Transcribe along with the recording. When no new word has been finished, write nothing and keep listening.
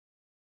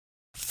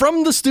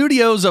from the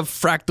studios of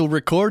Fractal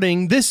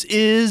Recording, this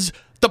is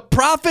the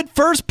Profit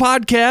First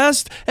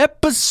Podcast,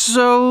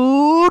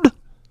 episode...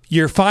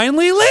 You're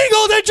finally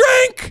legal to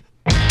drink!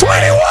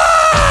 21!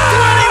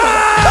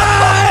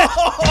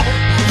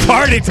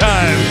 Party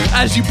time!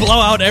 As you blow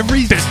out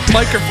every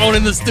microphone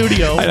in the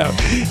studio. I know.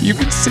 You've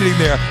been sitting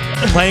there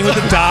playing with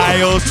the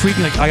dials,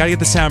 tweaking, like, I gotta get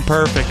the sound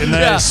perfect, and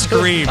then I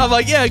scream. I'm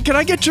like, yeah, can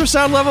I get your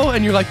sound level?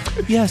 And you're like,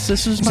 yes,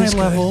 this is my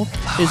level.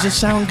 Does this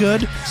sound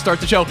good? Start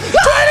the show. 21!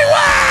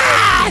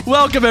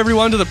 Welcome,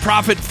 everyone, to the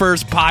Profit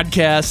First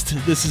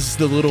Podcast. This is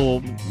the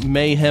little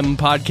mayhem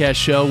podcast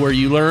show where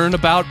you learn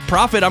about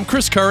profit. I'm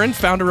Chris Curran,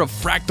 founder of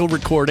Fractal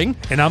Recording.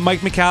 And I'm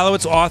Mike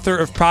Michalowicz, author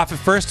of Profit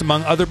First,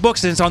 among other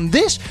books. And it's on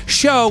this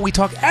show, we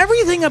talk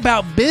everything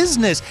about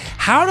business,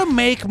 how to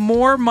make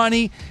more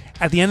money.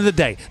 At the end of the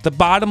day, the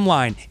bottom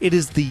line, it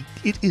is the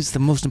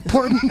most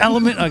important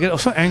element. I get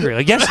so angry.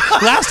 Like, yes,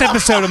 last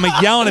episode I'm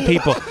like yelling at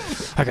people.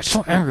 I get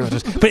so angry with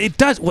this. But it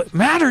does. What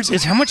matters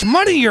is how much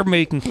money you're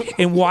making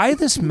and why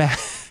this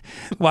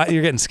why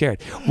you're getting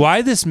scared.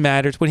 Why this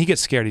matters. When he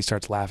gets scared, he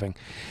starts laughing.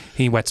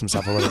 He wets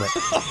himself a little bit.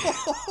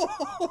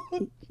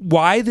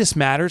 Why this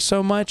matters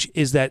so much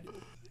is that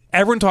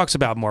everyone talks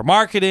about more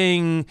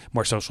marketing,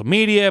 more social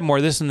media,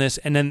 more this and this,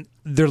 and then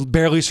they're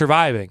barely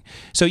surviving.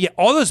 So yeah,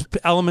 all those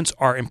elements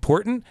are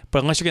important,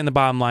 but unless you're getting the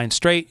bottom line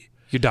straight,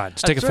 you're done.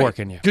 Stick a fork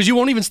in you. Because you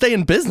won't even stay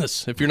in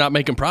business if you're not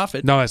making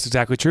profit. No, that's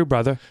exactly true,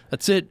 brother.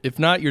 That's it. If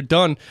not, you're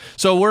done.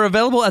 So we're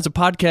available as a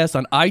podcast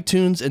on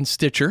iTunes and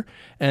Stitcher.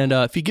 And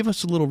if you give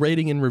us a little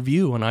rating and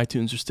review on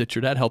iTunes or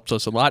Stitcher, that helps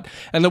us a lot.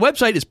 And the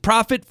website is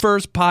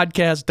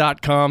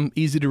profitfirstpodcast.com.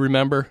 Easy to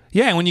remember.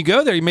 Yeah, and when you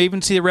go there, you may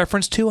even see a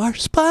reference to our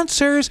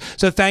sponsors.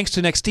 So thanks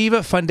to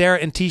Nextiva,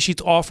 Fundera, and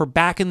T-Sheets, all for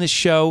backing this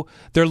show.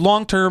 They're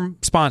long-term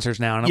sponsors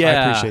now, and I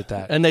appreciate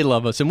that. And they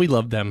love us, and we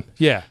love them.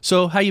 Yeah.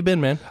 So how you been,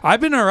 man?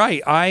 I've been all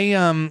right.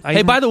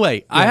 Hey, by the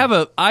way,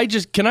 yeah.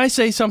 Can I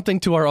say something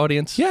to our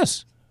audience?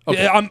 Yes.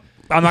 Okay. I'm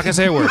not going to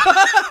say a word.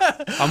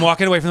 I'm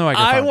walking away from the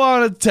microphone. I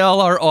want to tell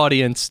our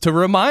audience I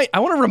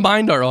want to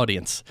remind our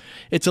audience.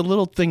 It's a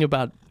little thing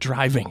about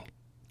driving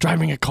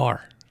a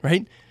car,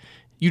 right?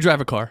 You drive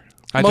a car.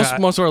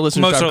 Most of our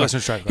listeners drive a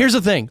car. Here's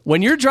the thing.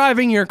 When you're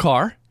driving your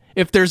car,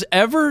 if there's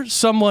ever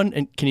someone,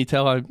 and can you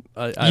tell I'm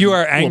you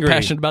are angry.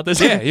 Passionate about this?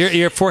 Yeah,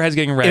 your forehead's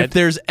getting red. If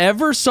there's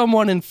ever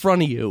someone in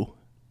front of you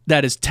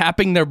that is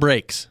tapping their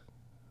brakes,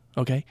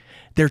 okay,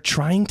 they're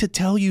trying to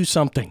tell you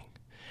something.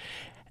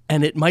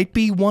 And it might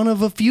be one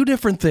of a few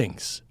different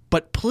things.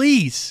 But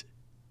please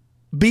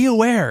be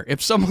aware.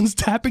 If someone's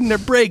tapping their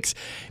brakes,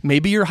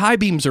 maybe your high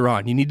beams are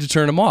on. You need to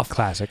turn them off.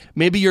 Classic.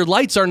 Maybe your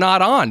lights are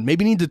not on.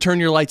 Maybe you need to turn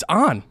your lights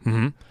on.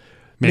 Mm-hmm.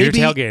 Maybe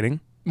you're tailgating.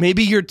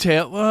 Maybe you're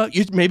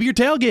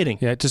tailgating.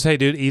 Yeah, just hey,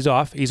 dude, ease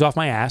off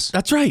my ass.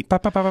 That's right.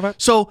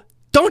 So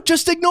don't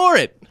just ignore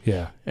it.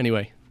 Yeah.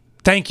 Anyway.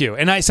 Thank you.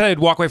 And I said I'd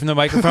walk away from the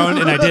microphone,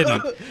 and I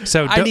didn't.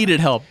 So I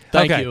needed help.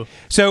 Thank you.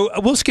 So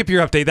we'll skip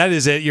your update. That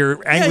is it.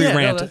 Your angry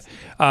rant.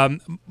 No,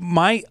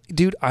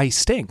 Dude, I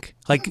stink.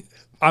 Like,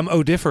 I'm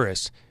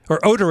odoriferous.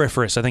 Or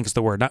odoriferous, I think is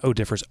the word. Not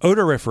odiferous.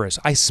 Odoriferous.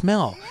 I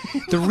smell.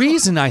 The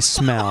reason I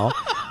smell...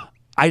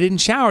 I didn't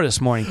shower this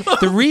morning.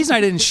 The reason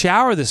I didn't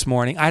shower this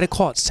morning, I had a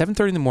call at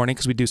 7:30 in the morning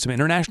because we do some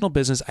international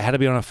business. I had to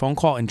be on a phone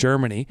call in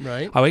Germany.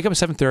 Right. I wake up at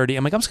 7:30.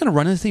 I'm like, I'm just going to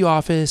run into the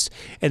office,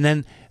 and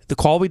then the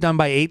call will be done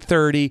by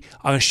 8:30.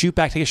 I'm going to shoot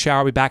back, take a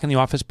shower, be back in the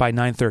office by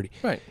 9:30.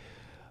 Right.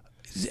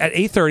 At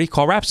 8:30,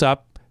 call wraps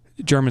up.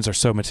 Germans are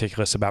so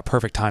meticulous about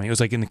perfect timing. It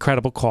was like an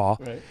incredible call.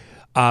 Right.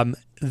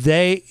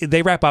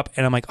 They wrap up,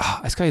 and I'm like,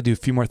 I just got to do a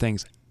few more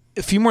things.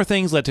 A few more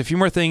things led to a few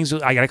more things.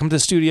 I got to come to the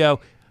studio.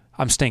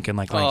 I'm stinking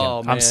like Lincoln.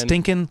 Oh, man. I'm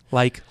stinking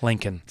like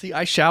Lincoln. See,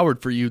 I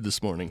showered for you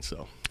this morning,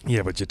 so.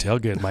 Yeah, but you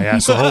tailgated my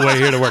ass the whole way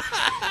here to work.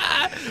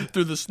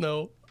 Through the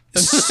snow.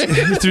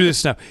 Through the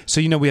snow. So,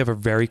 we have a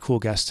very cool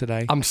guest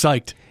today. I'm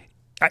psyched.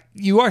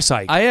 You are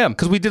psyched. I am.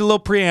 Because we did a little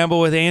preamble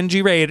with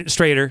Angie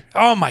Strader.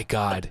 Oh, my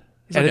God.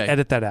 Okay.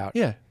 Edit that out.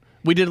 Yeah.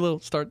 We did a little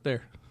start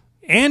there.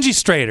 Angie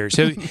Strader.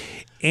 So,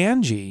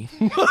 Angie,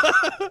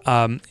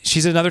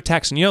 she's another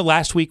Texan.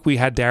 Last week we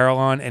had Daryl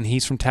on, and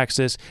he's from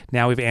Texas.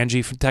 Now we have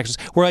Angie from Texas.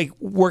 We're like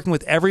working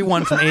with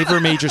everyone from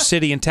every major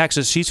city in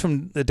Texas. She's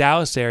from the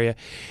Dallas area.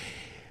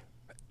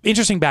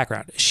 Interesting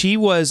background. She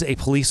was a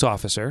police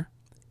officer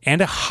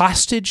and a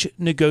hostage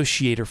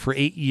negotiator for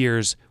 8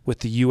 years with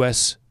the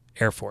U.S.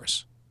 Air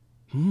Force.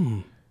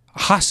 A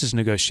hostage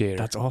negotiator.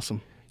 That's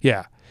awesome.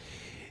 Yeah.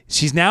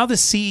 She's now the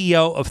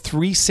CEO of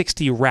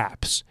 360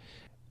 Raps.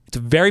 It's a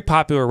very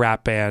popular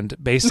rap band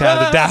based out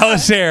of the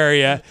Dallas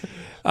area.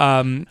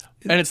 And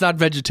it's not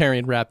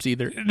vegetarian raps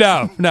either.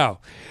 No.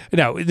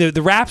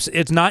 The raps,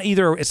 it's not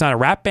a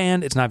rap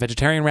band, it's not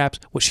vegetarian raps.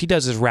 What she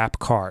does is rap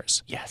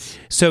cars. Yes.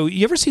 So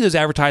you ever see those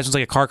advertisements,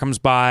 like a car comes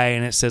by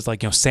and it says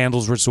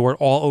Sandals Resort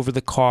all over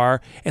the car?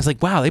 And it's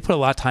like, wow, they put a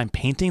lot of time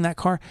painting that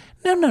car.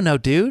 No,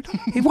 dude.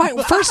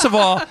 Why? First of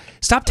all,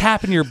 stop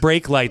tapping your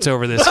brake lights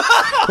over this,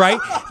 right?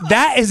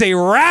 That is a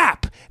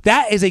rap.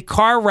 That is a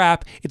car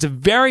wrap. It's a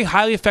very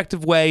highly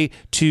effective way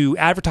to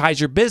advertise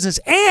your business.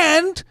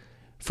 And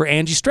for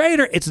Angie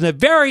Strader. It's a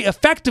very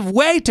effective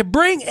way to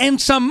bring in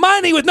some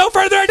money. With no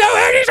further ado,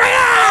 Angie Strader!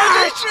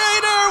 Angie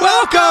Strader,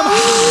 welcome!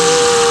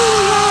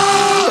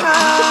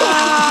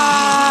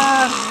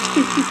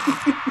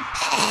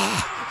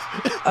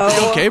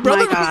 Oh, okay,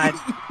 brother? my God.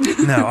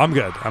 No, I'm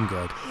good.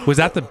 Was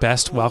that the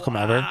best welcome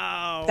ever?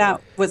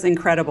 That was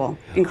incredible.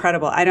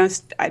 Incredible.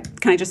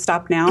 Can I just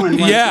stop now? And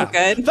Yeah. we're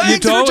good?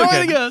 Thanks for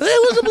joining us.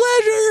 It was a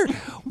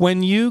pleasure.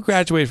 When you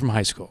graduated from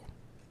high school,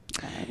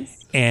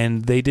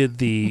 and they did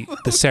the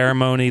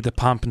ceremony, the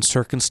pomp and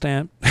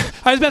circumstance.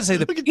 I was about to say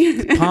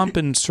the pomp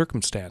and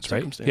circumstance,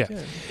 right?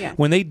 Yeah.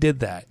 When they did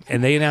that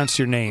and they announced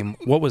your name,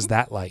 what was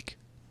that like?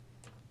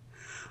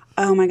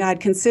 Oh, my God.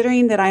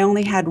 Considering that I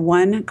only had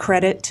one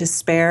credit to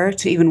spare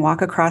to even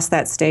walk across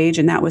that stage,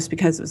 and that was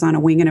because it was on a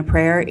wing and a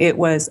prayer, it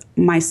was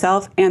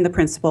myself and the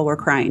principal were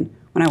crying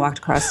when I walked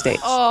across stage.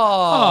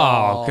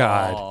 Oh,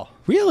 God.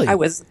 Really? I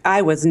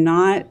was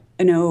not,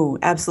 no,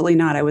 absolutely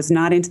not. I was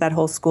not into that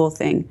whole school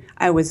thing.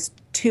 I was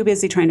too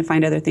busy trying to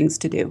find other things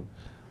to do.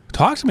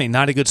 Talk to me.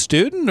 Not a good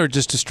student or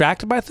just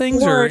distracted by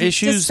things or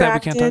issues that we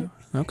can't talk about?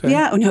 Okay.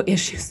 Yeah, no,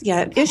 issues.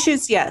 Yeah,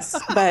 issues, yes.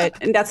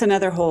 And that's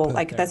another whole,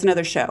 that's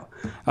another show.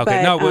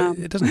 Okay, But,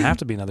 it doesn't have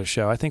to be another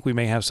show. I think we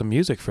may have some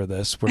music for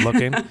this. We're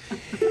looking.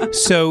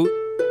 So,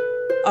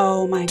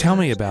 oh my God. Tell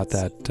me about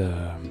that.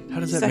 How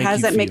does that So make how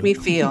does you that make me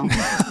feel?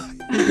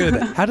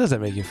 How does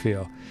that make you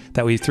feel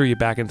that we threw you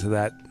back into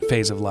that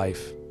phase of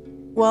life?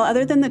 Well,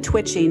 other than the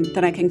twitching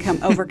that I can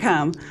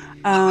overcome,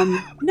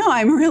 no,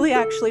 I'm really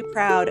actually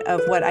proud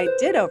of what I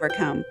did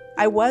overcome.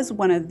 I was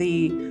one of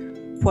the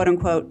quote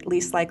unquote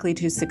least likely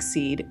to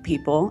succeed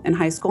people in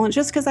high school, and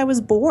just because I was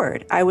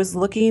bored, I was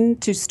looking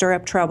to stir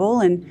up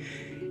trouble. And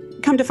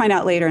come to find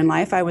out later in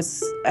life, I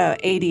was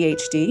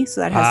ADHD,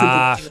 so that has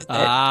something to do with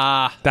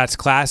it. That's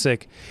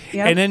classic.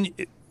 Yep. And then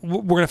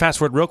we're going to fast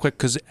forward real quick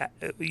because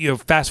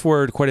fast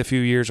forward quite a few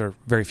years or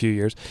very few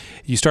years.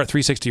 You start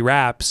 360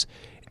 Raps,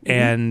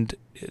 and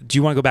do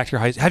you want to go back to your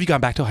have you gone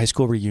back to a high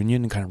school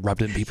reunion and kind of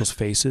rubbed it in people's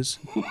faces?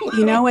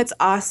 You know, it's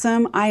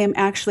awesome. I am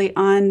actually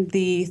on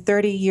the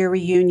 30-year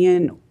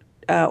reunion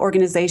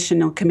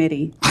organizational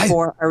committee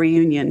for a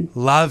reunion.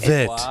 Love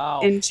it. Wow.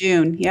 In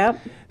June. Yep.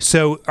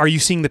 So are you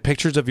seeing the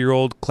pictures of your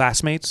old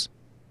classmates?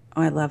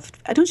 Oh,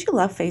 don't you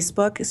love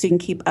Facebook? So you can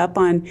keep up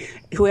on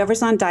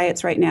whoever's on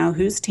diets right now,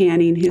 who's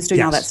tanning, who's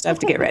doing all that stuff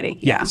to get ready.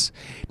 Yes.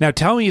 Now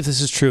tell me if this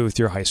is true with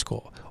your high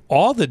school.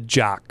 All the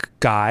jock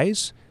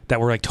guys that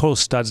were like total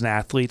studs and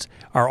athletes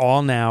are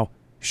all now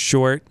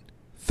short,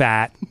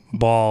 fat,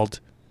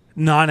 bald,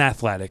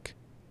 non-athletic.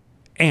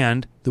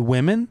 And the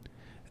women,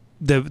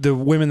 the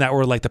women that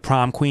were like the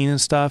prom queen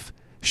and stuff,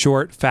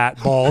 short, fat,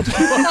 bald.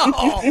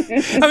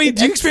 I mean,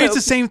 do you experience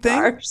the same thing?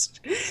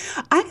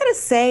 I gotta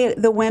say,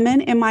 the women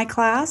in my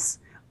class,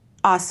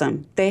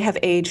 awesome. They have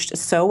aged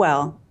so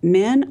well.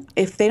 Men,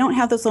 if they don't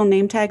have those little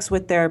name tags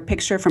with their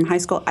picture from high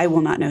school, I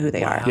will not know who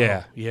they are.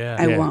 Yeah.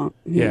 I won't.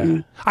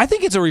 Yeah. I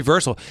think it's a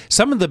reversal.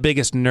 Some of the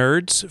biggest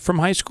nerds from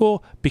high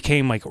school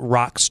became like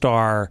rock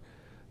star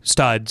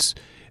studs,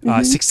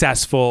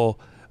 successful,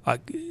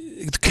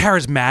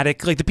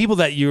 charismatic. Like the people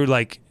that you're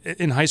like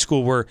in high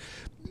school were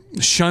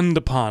shunned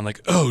upon,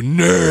 like, oh,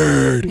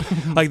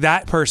 nerd. Like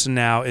that person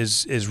now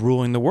is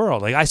ruling the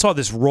world. Like I saw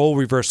this role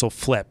reversal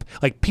flip.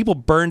 Like people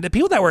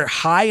that were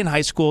high in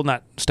high school,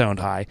 not stoned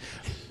high,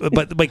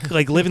 but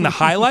like living the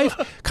high life,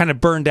 kind of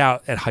burned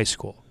out at high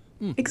school.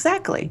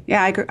 Exactly.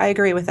 Yeah, I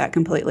agree with that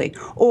completely.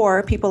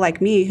 Or people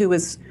like me who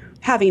was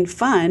having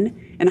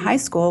fun in high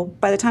school,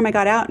 by the time I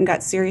got out and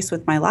got serious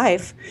with my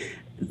life,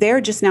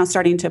 they're just now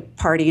starting to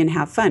party and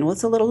have fun. Well,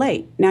 it's a little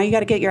late. Now you got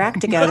to get your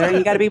act together and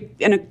you got to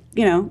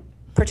be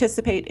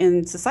participate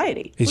in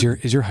society. Is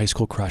your high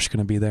school crush going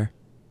to be there?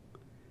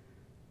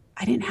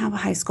 I didn't have a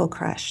high school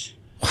crush.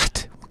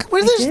 What?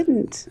 I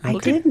didn't.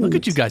 Look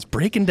at you guys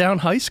breaking down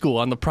high school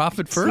on the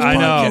Profit First I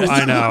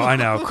podcast.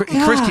 know.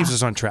 Chris keeps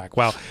us on track.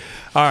 Well,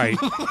 all right.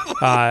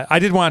 I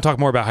did want to talk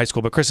more about high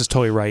school, but Chris is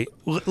totally right.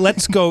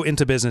 Let's go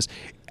into business.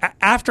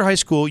 After high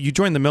school, you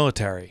joined the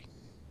military.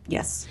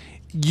 Yes.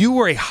 You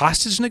were a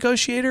hostage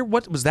negotiator?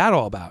 What was that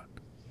all about?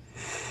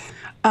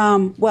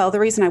 Well, the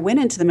reason I went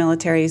into the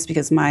military is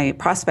because my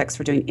prospects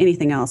for doing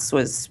anything else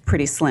was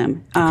pretty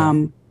slim.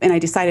 And I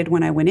decided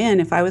when I went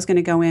in, if I was going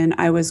to go in,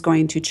 I was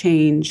going to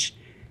change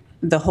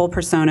the whole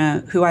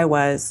persona, who I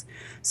was.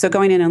 So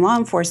going in law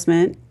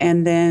enforcement,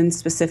 and then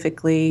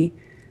specifically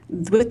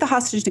with the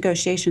hostage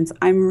negotiations,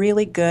 I'm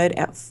really good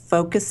at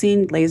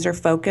focusing, laser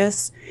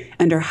focus,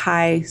 under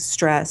high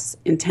stress,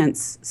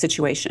 intense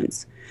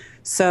situations.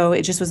 So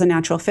it just was a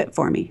natural fit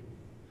for me.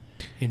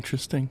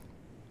 Interesting.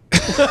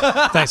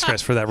 Thanks,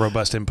 Chris, for that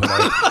robust input.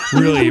 I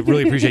really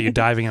appreciate you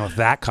diving in with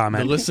that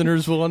comment. The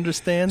listeners will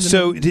understand.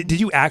 So did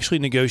you actually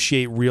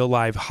negotiate real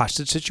live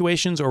hostage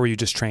situations, or were you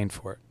just trained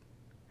for it?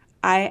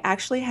 I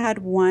actually had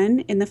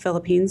one in the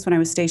Philippines when I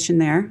was stationed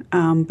there,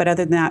 but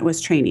other than that, it was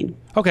training.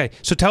 Okay,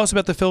 so tell us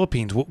about the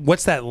Philippines.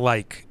 What's that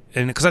like?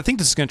 And because I think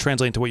this is going to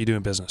translate into what you do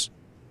in business.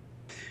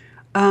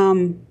 Well,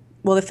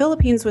 the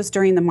Philippines was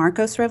during the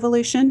Marcos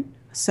Revolution,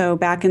 so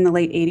back in the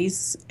late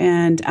 80s,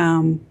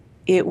 and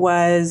it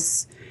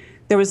was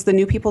there was the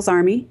New People's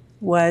Army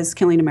was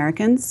killing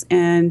Americans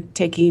and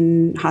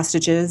taking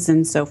hostages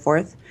and so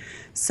forth.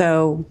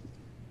 So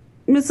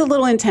it's a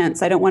little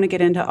intense. I don't want to get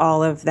into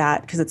all of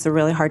that because it's a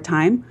really hard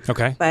time.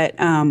 Okay. But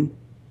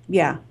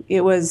yeah,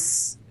 it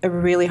was a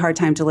really hard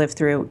time to live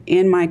through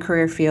in my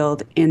career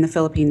field in the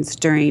Philippines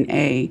during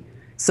a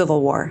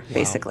civil war,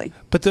 basically.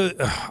 But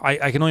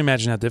I can only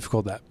imagine how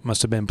difficult that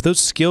must have been. But those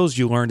skills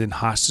you learned in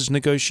hostage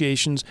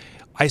negotiations,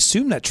 I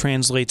assume that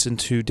translates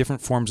into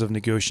different forms of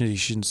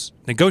negotiations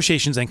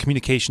and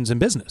communications in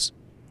business.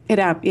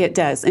 It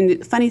does. And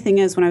the funny thing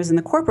is, when I was in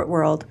the corporate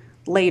world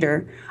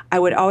later, I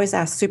would always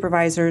ask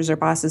supervisors or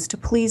bosses to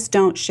please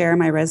don't share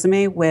my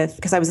resume with,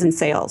 because I was in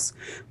sales,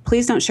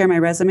 please don't share my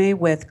resume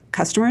with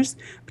customers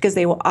because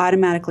they will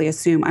automatically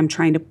assume I'm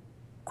trying to,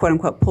 quote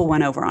unquote, pull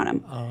one over on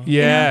them.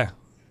 Yeah.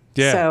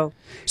 Yeah.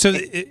 So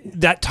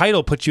that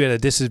title puts you at a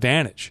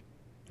disadvantage.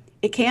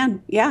 It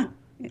can. Yeah,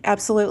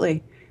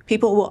 absolutely.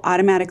 People will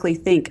automatically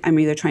think I'm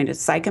either trying to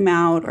psych them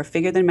out or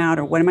figure them out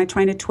or what am I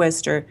trying to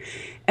twist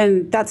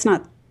and that's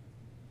not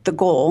the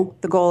goal.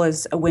 The goal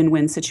is a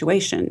win-win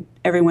situation.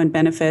 Everyone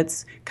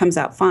benefits, comes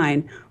out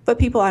fine, but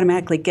people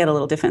automatically get a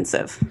little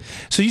defensive.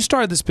 So you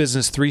started this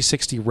business,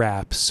 360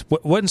 Wraps.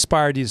 What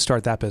inspired you to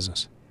start that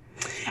business?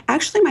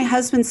 Actually, my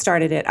husband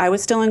started it. I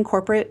was still in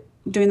corporate,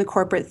 doing the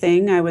corporate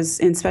thing. I was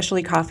in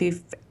specialty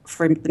coffee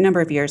for a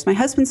number of years. My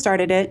husband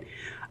started it.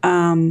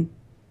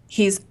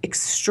 He's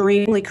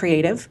extremely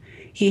creative.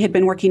 He had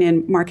been working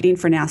in marketing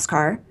for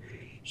NASCAR.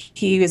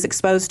 He was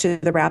exposed to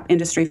the wrap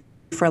industry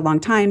for a long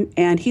time,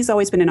 and he's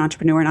always been an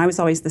entrepreneur, and I was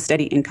always the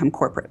steady income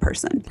corporate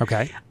person.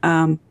 Okay.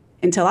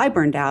 Until I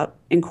burned out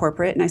in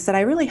corporate, and I said,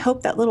 I really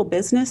hope that little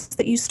business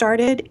that you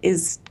started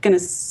is going to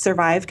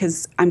survive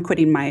because I'm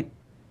quitting my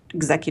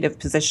executive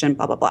position,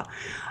 blah, blah, blah.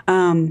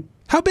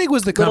 How big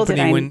was the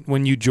company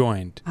when you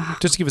joined?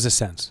 Just to give us a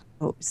sense.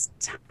 Oh, it was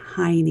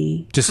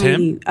tiny. Just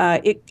tiny. him?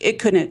 It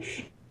couldn't.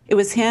 It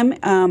was him,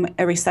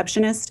 a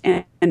receptionist,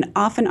 and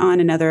off and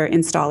on another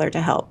installer to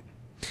help.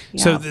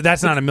 Yeah. So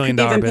that's not $1 million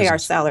even business. Pay our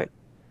salary.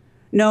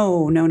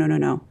 No.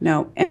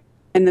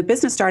 And the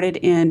business started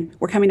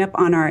we're coming up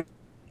on our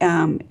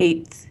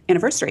 8th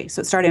anniversary. So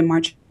it started in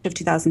March of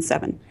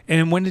 2007.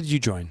 And when did you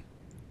join?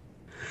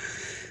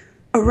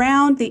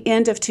 Around the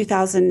end of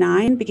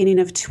 2009, beginning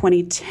of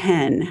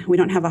 2010. We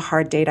don't have a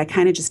hard date. I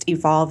kind of just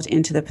evolved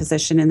into the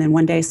position and then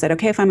one day said,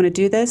 okay, if I'm going to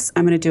do this,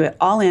 I'm going to do it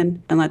all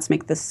in and let's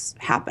make this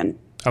happen.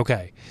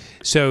 Okay.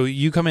 So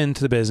you come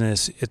into the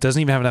business. It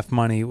doesn't even have enough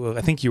money. Well,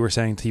 I think you were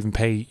saying to even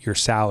pay your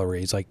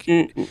salaries. Like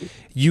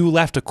you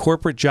left a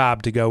corporate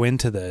job to go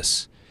into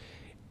this.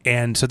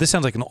 And so this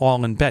sounds like an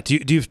all-in bet.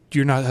 Do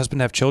your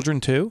husband have children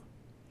too?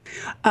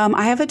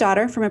 I have a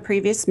daughter from a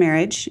previous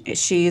marriage.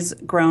 She's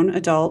grown,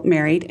 adult,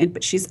 married,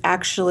 but she's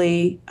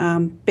actually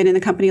been in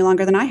the company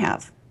longer than I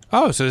have.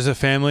 Oh, so it's a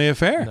family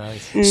affair.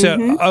 Nice.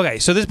 Mm-hmm.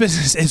 So this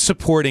business is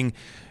supporting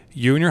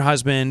you and your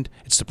husband.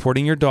 It's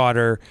supporting your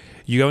daughter.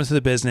 You go into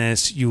the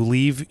business. You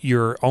leave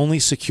your only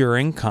secure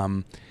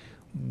income.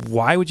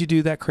 Why would you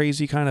do that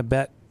crazy kind of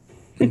bet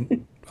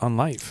on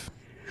life?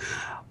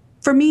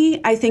 For me,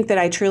 I think that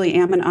I truly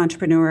am an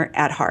entrepreneur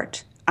at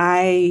heart.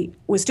 I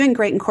was doing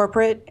great in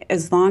corporate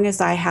as long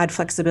as I had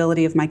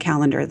flexibility of my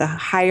calendar. The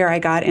higher I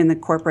got in the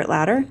corporate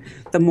ladder,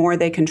 the more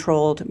they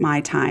controlled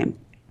my time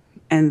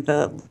and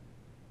the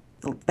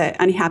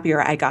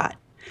unhappier I got.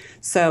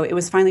 So it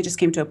was finally just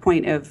came to a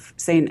point of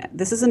saying,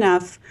 this is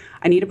enough.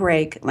 I need a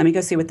break. Let me go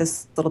see what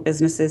this little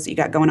business is you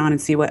got going on and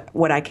see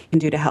what I can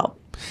do to help.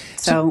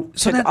 So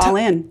took it all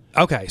in.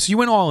 Okay, so you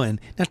went all in.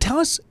 Now tell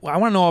us, I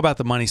want to know about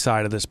the money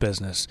side of this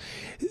business.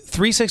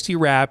 360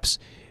 Wraps,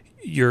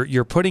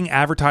 you're putting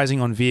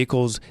advertising on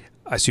vehicles,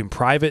 I assume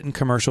private and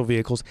commercial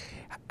vehicles.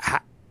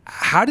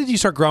 How did you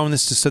start growing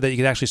this so that you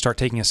could actually start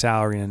taking a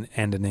salary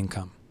and an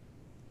income?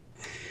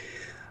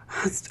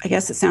 I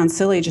guess it sounds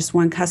silly, just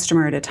one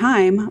customer at a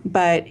time,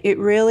 but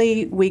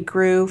we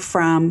grew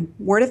from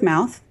word of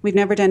mouth. We've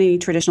never done any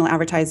traditional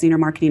advertising or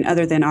marketing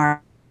other than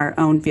our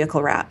own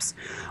vehicle wraps.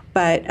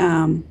 But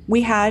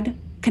we had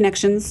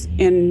connections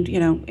in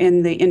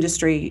the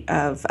industry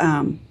of,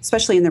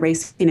 especially in the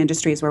racing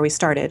industries where we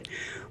started.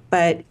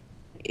 But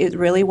it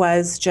really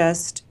was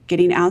just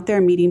getting out there,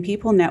 meeting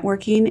people,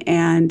 networking,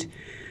 and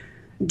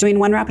doing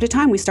one wrap at a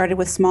time. We started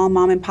with small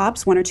mom and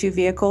pops, 1 or 2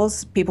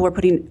 vehicles. People were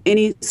putting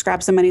any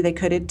scraps of money they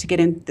could to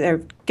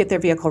get their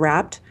vehicle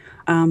wrapped.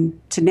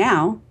 To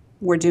now,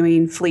 we're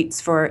doing fleets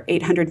for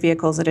 800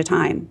 vehicles at a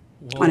time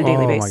on a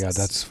daily basis. Oh my God,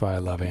 that's why I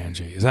love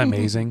Angie. Is that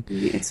amazing?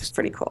 It's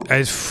pretty cool.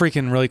 It's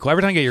freaking really cool.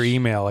 Every time I get your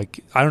email,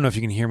 like, I don't know if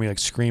you can hear me like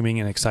screaming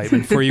in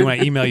excitement for you when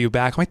I email you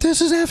back. I'm like, this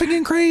is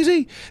effing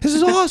crazy. This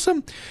is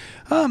awesome.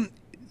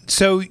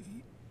 So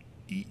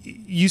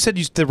you said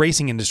the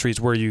racing industry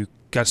is where you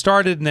got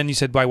started, and then you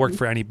said, well, I worked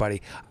for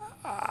anybody.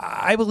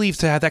 I believe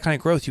to have that kind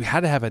of growth, you had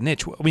to have a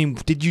niche. I mean,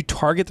 did you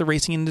target the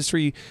racing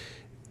industry?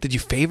 Did you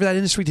favor that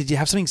industry? Did you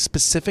have something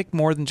specific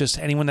more than just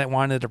anyone that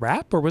wanted to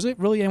rap, or was it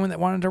really anyone that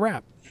wanted to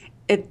rap?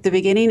 At the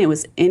beginning, it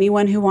was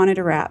anyone who wanted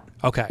to rap.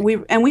 Okay.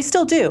 We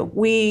still do.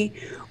 We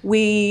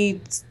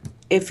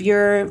if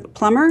you're a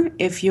plumber,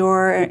 if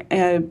you're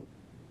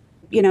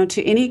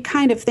to any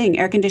kind of thing,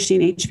 air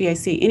conditioning,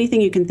 HVAC,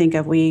 anything you can think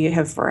of, we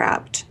have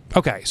wrapped.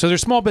 Okay, so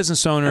there's small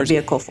business owners. A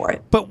vehicle for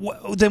it. But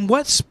then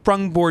what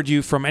sprungboard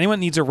you from anyone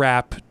needs a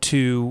wrap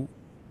to,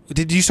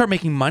 did you start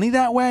making money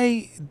that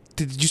way?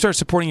 Did you start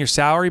supporting your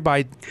salary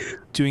by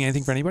doing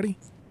anything for anybody?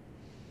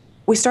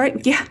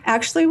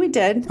 Actually we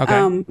did.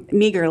 Okay.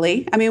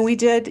 Meagerly. I mean, we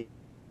did,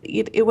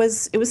 it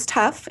was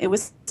tough. It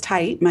was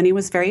tight. Money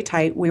was very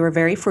tight. We were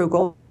very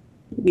frugal.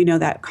 You know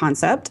that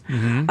concept.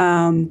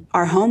 Mm-hmm.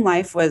 Our home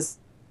life was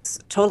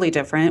totally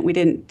different. We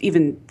didn't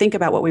even think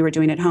about what we were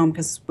doing at home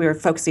because we were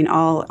focusing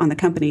all on the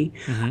company.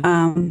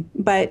 Mm-hmm.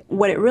 But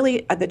what it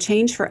really, the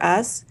change for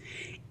us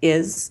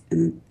is,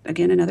 and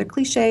again, another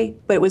cliche,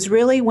 but it was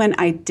really when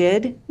I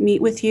did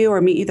meet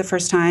you the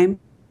first time,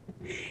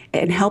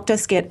 it helped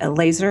us get that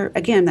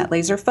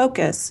laser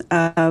focus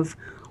of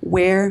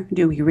where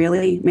do we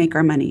really make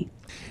our money.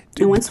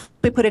 And once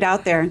we put it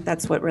out there,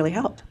 that's what really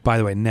helped. By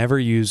the way, never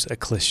use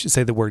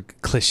say the word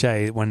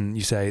cliche when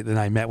you say, then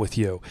I met with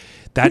you.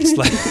 That's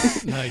like,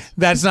 nice.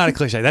 That's not a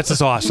cliche. That's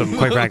just awesome,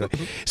 quite frankly.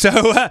 So,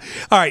 all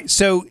right.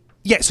 So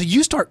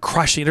you start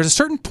crushing. There's a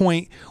certain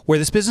point where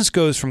this business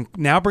goes from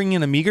now bringing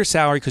in a meager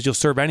salary because you'll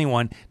serve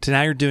anyone to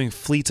now you're doing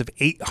fleets of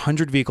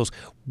 800 vehicles.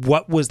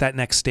 What was that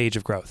next stage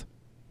of growth?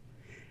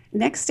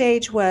 Next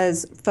stage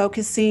was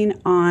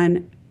focusing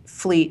on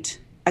fleet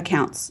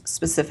accounts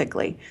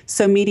specifically.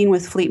 So meeting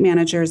with fleet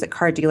managers at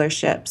car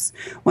dealerships.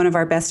 One of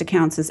our best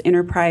accounts is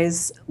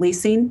enterprise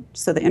leasing.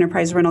 So the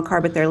enterprise rental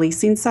car, but their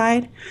leasing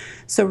side.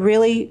 So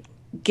really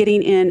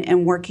getting in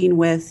and working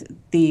with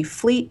the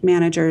fleet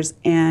managers,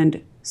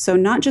 and so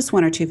not just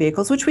one or two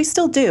vehicles, which we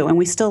still do, and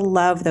we still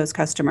love those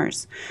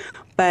customers,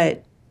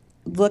 but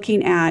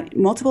looking at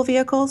multiple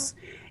vehicles,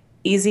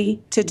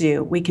 easy to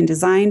do. We can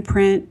design,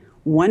 print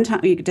one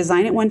time. You can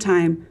design it one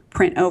time,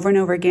 print over and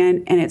over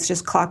again, and it's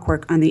just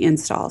clockwork on the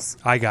installs.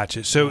 I got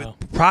you. So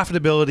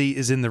profitability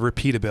is in the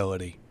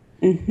repeatability.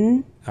 Mm-hmm.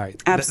 All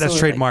right. Absolutely.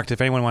 That's trademarked. If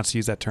anyone wants to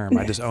use that term,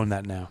 I just own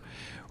that now.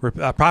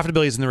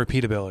 Profitability is in the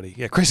repeatability.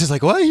 Yeah, Chris is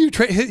like, what? You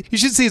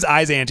should see his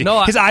eyes, Angie.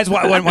 No, his eyes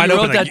wide open. You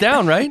wrote that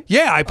down, right?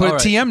 Yeah, I put a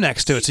TM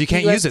next to it, so you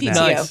can't use it now.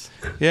 Nice.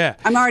 Yeah.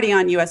 I'm already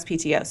on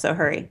USPTO, so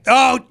hurry.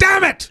 Oh,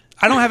 damn it!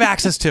 I don't have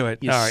access to it.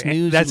 You all right,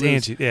 snooze, that's you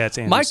lose. Angie. Yeah, it's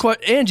Angie.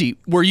 Angie,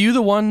 were you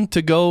the one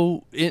to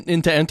go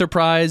into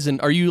enterprise,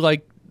 and are you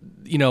like,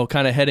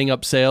 kind of heading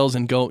up sales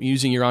and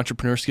using your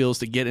entrepreneur skills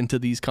to get into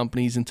these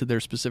companies, into their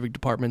specific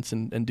departments,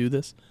 and do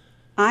this?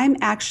 I'm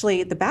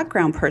actually the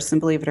background person,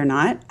 believe it or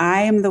not.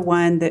 I am the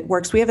one that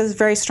works. We have a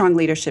very strong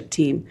leadership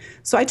team.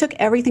 So I took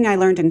everything I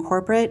learned in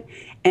corporate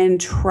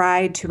and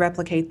tried to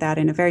replicate that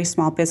in a very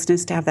small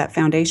business to have that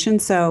foundation.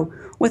 So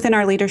within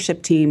our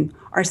leadership team,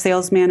 our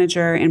sales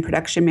manager and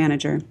production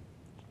manager.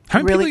 How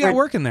many people you got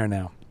working there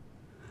now?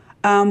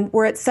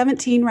 We're at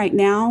 17 right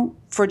now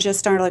for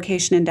just our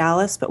location in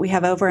Dallas, but we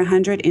have over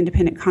 100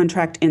 independent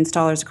contract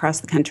installers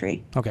across the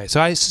country. Okay,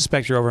 so I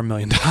suspect you're over $1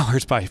 million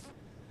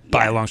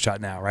by a long shot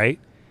now, right?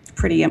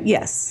 Pretty,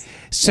 yes.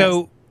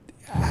 So,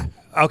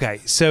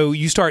 okay, so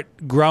you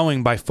start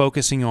growing by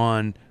focusing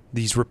on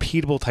these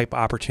repeatable type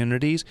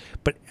opportunities,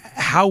 but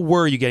how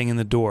were you getting in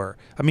the door?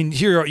 I mean,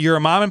 you're a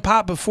mom and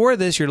pop before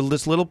this. You're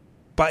this little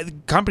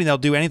company that'll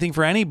do anything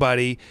for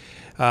anybody.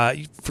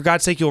 For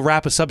God's sake, you'll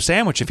wrap a sub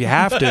sandwich if you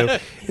have to.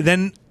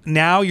 Then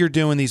now you're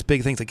doing these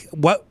big things. Like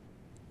what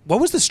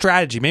was the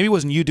strategy? Maybe it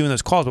wasn't you doing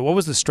those calls, but what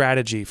was the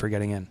strategy for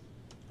getting in?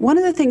 One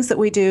of the things that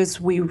we do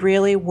is we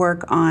really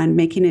work on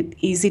making it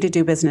easy to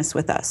do business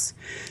with us.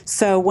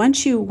 So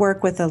once you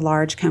work with a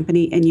large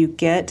company and you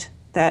get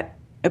that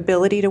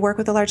ability to work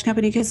with a large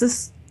company,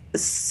 because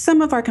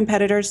some of our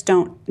competitors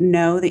don't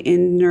know the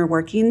inner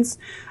workings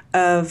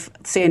of,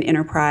 say, an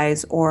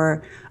enterprise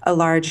or a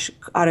large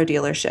auto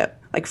dealership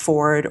like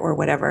Ford or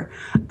whatever.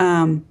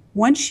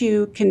 Once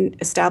you can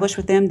establish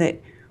with them that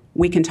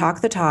we can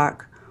talk the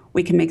talk,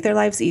 we can make their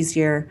lives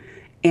easier,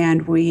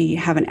 and we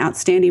have an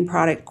outstanding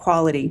product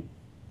quality,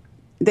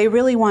 they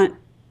really want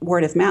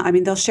word of mouth. I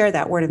mean, they'll share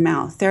that word of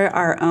mouth. They're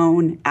our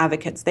own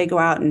advocates. They go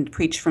out and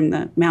preach from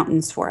the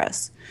mountains for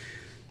us.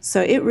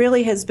 So it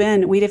really has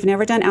been, we have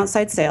never done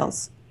outside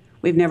sales.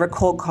 We've never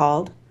cold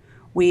called.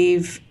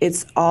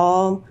 It's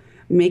all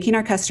making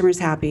our customers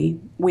happy.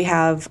 We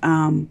have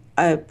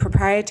a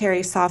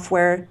proprietary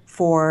software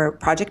for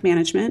project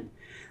management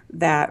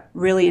that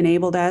really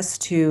enabled us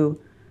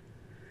to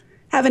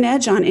have an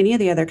edge on any of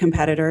the other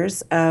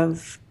competitors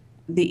of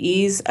the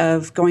ease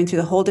of going through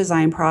the whole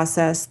design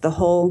process, the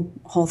whole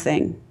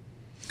thing.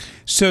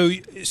 So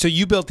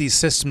you built these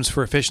systems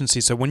for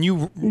efficiency. So when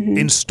you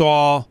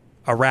install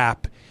a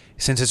wrap,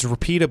 since it's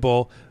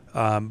repeatable,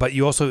 but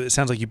you also, it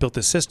sounds like you built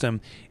this system,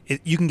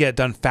 you can get it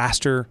done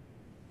faster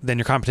than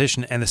your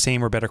competition and the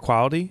same or better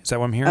quality. Is that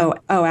what I'm hearing?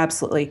 Oh,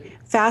 absolutely.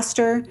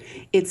 Faster.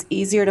 It's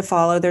easier to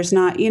follow. There's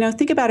not,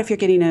 think about if you're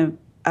getting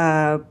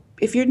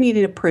if you're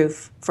needing a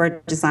proof for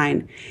a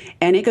design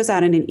and it goes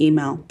out in an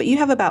email, but you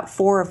have about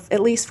at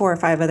least 4 or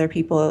 5 other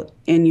people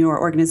in your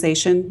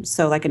organization,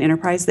 so like an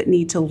enterprise, that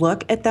need to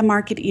look at the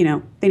market,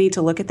 they need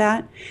to look at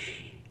that.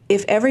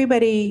 if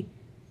everybody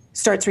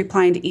starts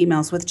replying to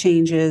emails with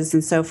changes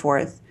and so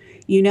forth,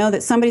 you know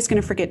that somebody's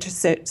going to forget to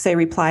say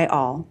reply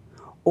all,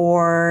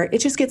 or it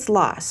just gets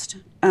lost.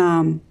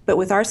 But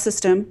with our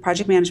system,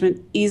 project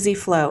management, easy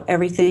flow.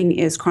 Everything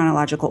is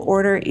chronological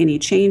order. Any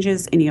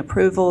changes, any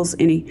approvals,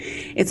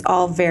 it's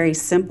all very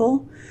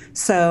simple.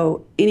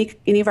 So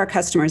any of our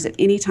customers at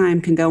any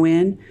time can go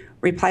in,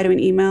 reply to an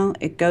email.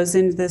 It goes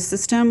into the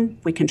system.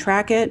 We can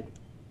track it.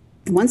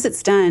 Once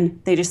it's done,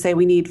 they just say,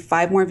 we need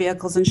 5 more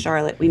vehicles in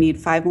Charlotte. We need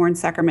 5 more in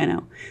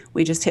Sacramento.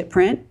 We just hit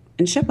print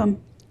and ship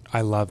them.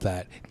 I love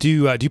that. Do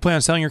you plan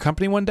on selling your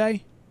company one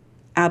day?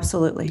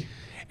 Absolutely.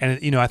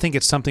 And, I think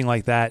it's something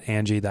like that,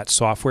 Angie, that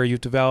software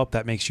you've developed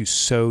that makes you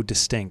so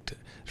distinct.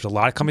 There's a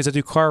lot of companies that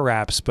do car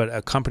wraps, but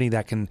a company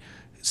that can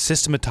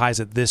systematize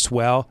it this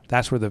well,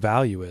 that's where the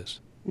value is.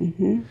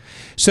 Mm-hmm.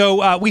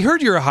 So we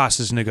heard you're a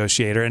hostage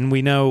negotiator, and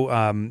we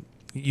know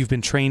you've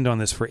been trained on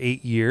this for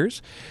 8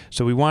 years.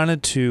 So we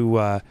wanted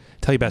to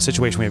tell you about a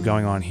situation we have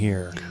going on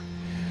here.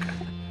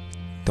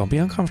 Don't be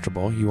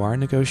uncomfortable. You are a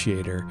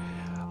negotiator.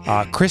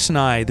 Chris and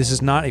I, this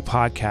is not a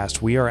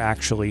podcast. We are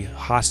actually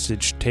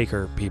hostage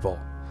taker people.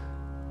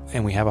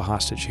 And we have a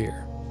hostage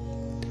here.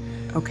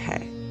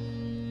 Okay.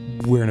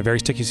 We're in a very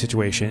sticky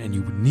situation, and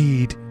you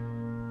need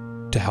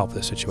to help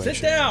this situation.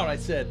 Sit down, I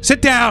said.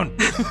 Sit down!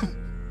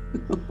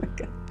 Oh my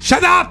God.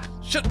 Shut up!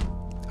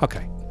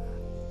 Okay.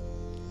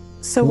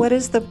 So what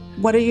is the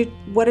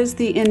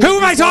end? Who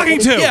am I talking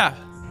to? Yeah.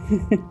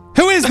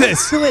 Who is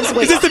this? Who is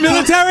this the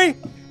military?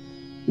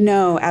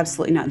 No,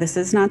 absolutely not. This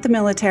is not the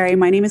military.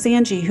 My name is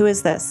Angie. Who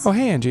is this? Oh,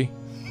 hey, Angie.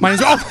 My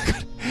name's. Oh my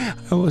God! I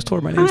almost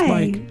told her my name's Hi.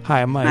 Mike.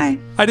 Hi, I'm Mike. Hi.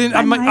 I didn't.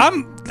 I'm I'm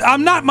Mike.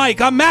 I'm not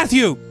Mike. I'm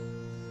Matthew.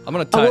 I'm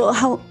gonna tie.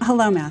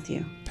 Hello,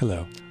 Matthew.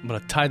 Hello. I'm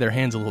gonna tie their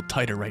hands a little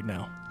tighter right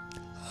now.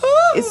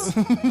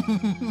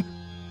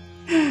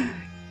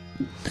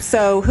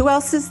 So who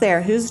else is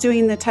there? Who's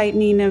doing the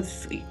tightening of?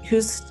 Who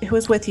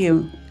is with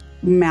you,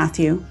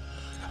 Matthew?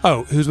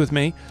 Oh, who's with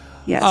me?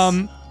 Yes.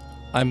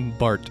 I'm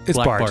Bart. It's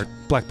Black Bart.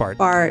 Black Bart.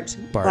 Bart.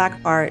 Bart.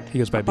 Black Bart. He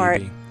goes by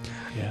Bart. BB.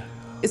 Yeah.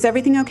 Is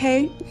everything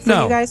okay for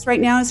No. you guys right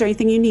now? Is there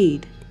anything you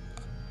need?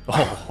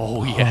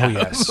 Oh yeah. Oh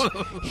yes.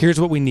 Here's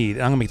what we need.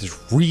 I'm gonna make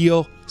this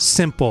real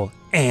simple,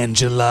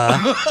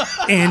 Angela,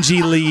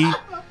 Angie Lee,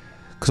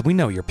 because we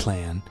know your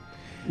plan.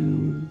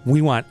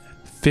 We want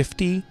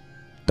 $50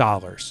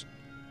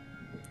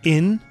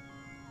 in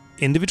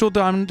individual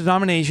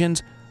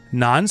denominations,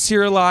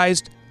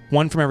 non-serialized,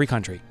 one from every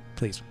country,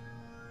 please.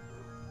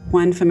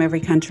 One from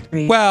every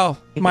country. Well,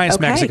 minus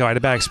Okay. Mexico. I had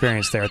a bad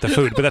experience there at the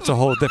food, but that's a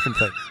whole different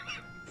thing.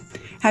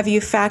 Have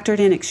you factored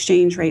in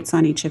exchange rates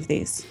on each of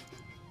these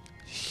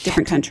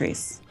different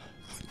countries?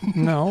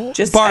 No.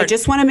 I Bart.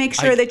 just want to make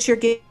sure that you're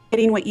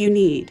getting what you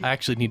need. I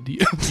actually need to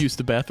use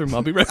the bathroom.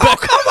 I'll be right back.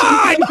 Come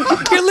on!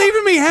 You're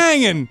leaving me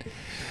hanging.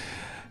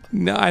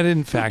 No, I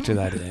didn't factor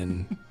that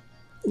in.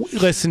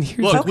 Listen, here's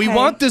Look, we Okay.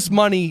 want this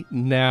money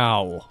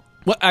now.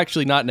 Well,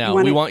 actually, not now.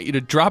 You We want want you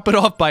to drop it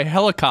off by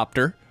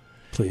helicopter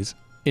please.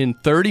 in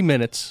 30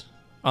 minutes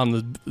on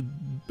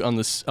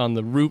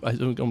the roof. I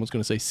was almost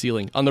going to say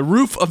ceiling. On the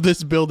roof of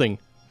this building.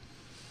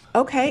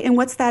 Okay, and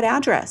what's that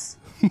address?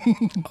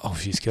 Oh,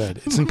 she's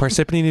good. It's in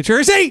Parsippany, New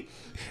Jersey.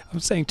 I'm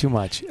saying too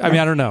much. I mean,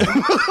 I don't know.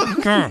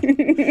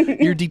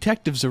 Your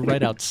detectives are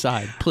right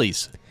outside.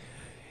 Please.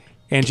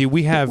 Angie,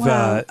 we have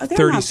Well, they're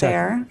 30 not seconds.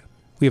 there.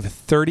 We have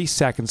 30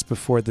 seconds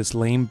before this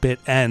lame bit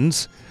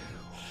ends.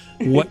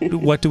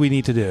 What do we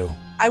need to do?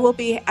 I will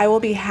be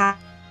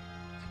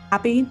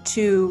happy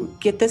to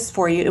get this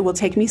for you. It will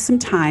take me some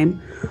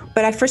time,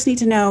 but I first need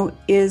to know,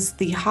 is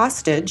the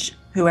hostage,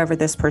 whoever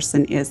this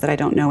person is that I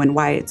don't know, and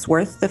why it's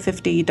worth the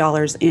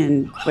 $50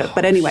 in.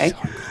 But anyway,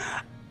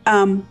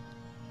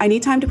 I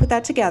need time to put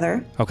that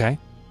together. Okay.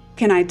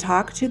 Can I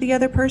talk to the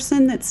other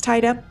person that's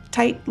tied up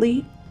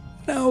tightly?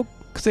 No,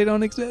 because they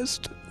don't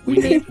exist. We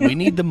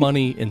need the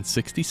money in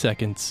 60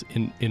 seconds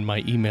in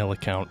my email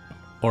account,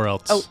 or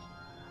else. Oh.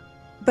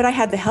 But I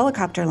had the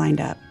helicopter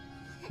lined up.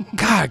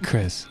 God,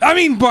 Chris. I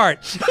mean,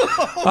 Bart.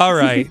 All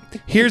right.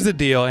 Here's the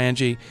deal,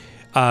 Angie.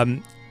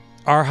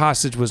 Our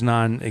hostage was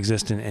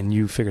non-existent, and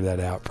you figured that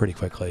out pretty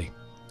quickly.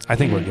 I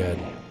think we're good.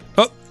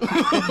 Oh,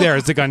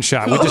 there's the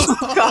gunshot. We just,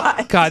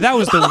 God, that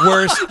was the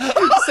worst.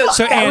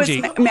 So that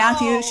Angie. was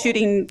Matthew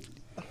shooting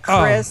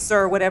Chris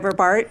or whatever,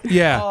 Bart.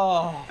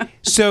 Yeah.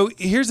 So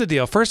here's the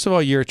deal. First of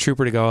all, you're a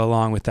trooper to go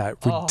along with that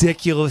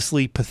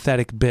ridiculously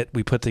pathetic bit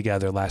we put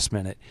together last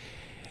minute.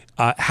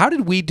 How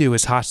did we do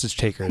as hostage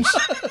takers?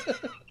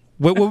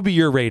 What would be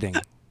your rating?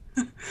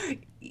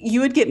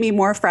 You would get me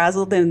more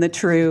frazzled than the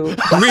true.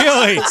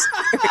 Really?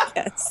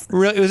 Yes.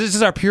 Really? Was this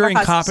just our pure Or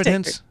hostage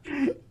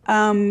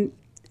incompetence?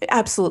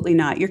 Absolutely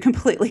not. You're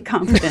completely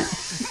competent.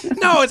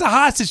 No, it's a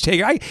hostage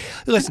taker.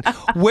 Listen,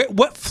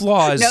 what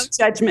flaws? No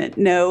judgment.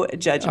 No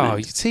judgment.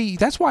 Oh, see,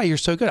 that's why you're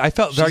so good. I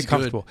felt very She's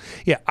comfortable.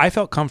 Yeah, I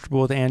felt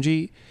comfortable with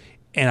Angie,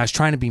 and I was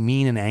trying to be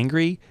mean and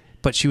angry,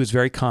 but she was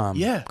very calm.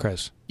 Yeah.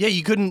 Chris. Yeah,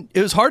 you couldn't.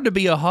 It was hard to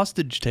be a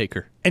hostage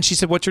taker. And she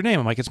said, "What's your name?"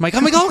 I'm like, "It's Mike."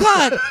 I'm like, "Oh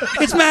God,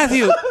 it's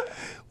Matthew.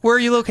 Where are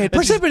you located?"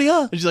 Parsippany.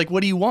 And she's like, "What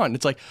do you want?" And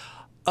it's like,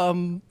 I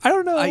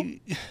don't know.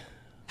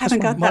 Haven't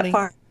got that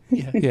far.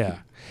 Yeah.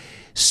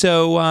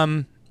 So,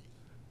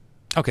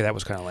 okay, that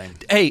was kind of lame.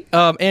 Hey,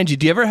 Angie,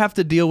 do you ever have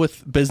to deal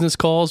with business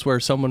calls where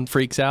someone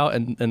freaks out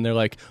and they're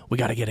like, we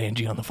got to get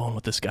Angie on the phone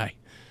with this guy?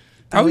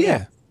 Oh,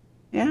 yeah.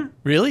 Yeah.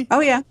 Really?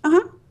 Oh, yeah.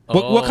 Uh-huh.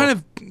 What kind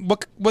of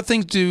what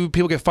things do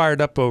people get fired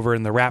up over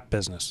in the wrap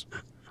business?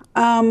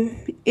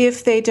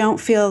 If they don't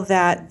feel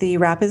that the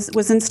wrap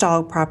was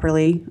installed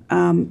properly,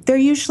 they're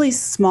usually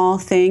small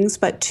things,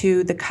 but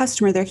to the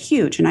customer, they're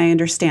huge, and I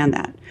understand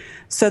that.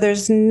 So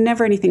there's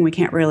never anything we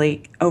can't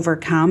really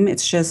overcome.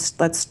 It's just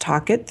let's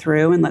talk it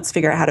through and let's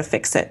figure out how to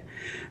fix it.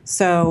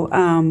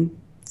 So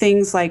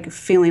things like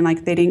feeling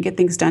like they didn't get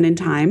things done in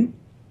time,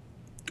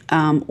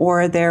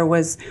 or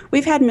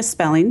we've had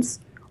misspellings,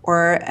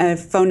 or a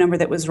phone number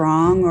that was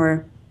wrong,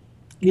 or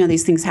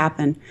these things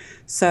happen.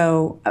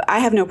 So I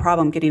have no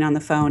problem getting on the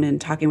phone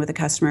and talking with a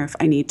customer if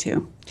I need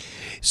to.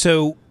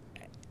 So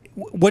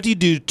what do you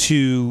do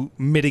to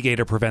mitigate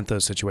or prevent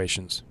those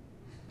situations?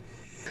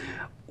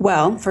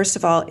 Well, first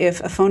of all,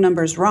 if a phone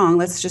number is wrong,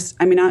 this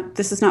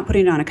is not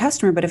putting it on a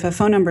customer, but if a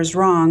phone number is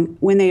wrong,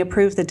 when they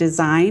approve the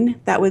design,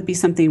 that would be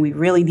something we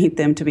really need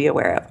them to be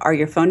aware of. Are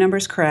your phone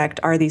numbers correct?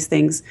 Are these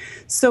things?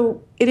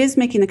 So it is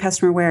making the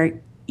customer aware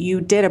you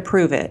did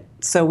approve it.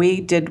 So we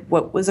did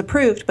what was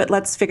approved, but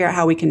let's figure out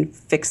how we can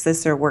fix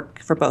this or work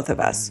for both of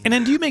us. And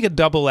then do you make a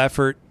double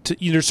effort to,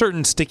 there's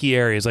certain sticky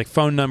areas like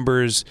phone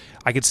numbers.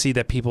 I could see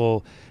that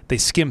people, they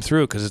skim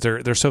through because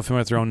they're so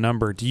familiar with their own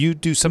number. Do you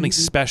do something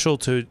special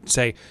to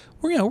say,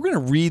 we're going to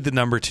read the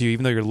number to you,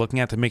 even though you're looking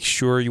at it, to make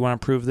sure you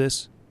want to approve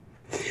this?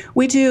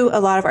 We do, a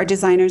lot of our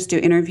designers do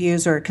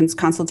interviews or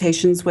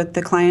consultations with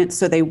the client,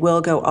 so they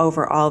will go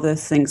over all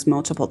those things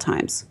multiple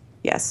times.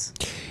 Yes.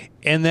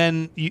 And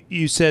then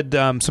you said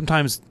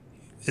sometimes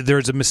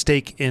there's a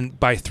mistake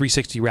by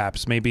 360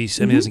 wraps. Maybe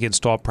something doesn't get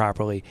installed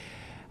properly.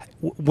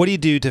 What do you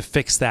do to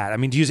fix that? I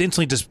mean, do you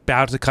instantly just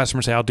bow to the customer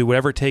and say, I'll do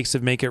whatever it takes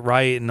to make it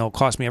right and it'll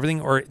cost me everything?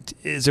 Or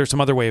is there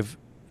some other way of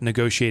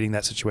negotiating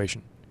that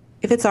situation?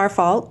 If it's our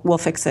fault, we'll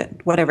fix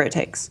it, whatever it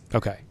takes.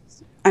 Okay.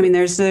 I mean,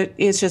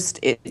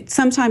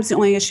 sometimes the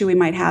only issue we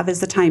might have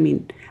is the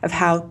timing of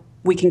how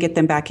we can get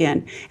them back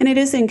in. And it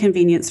is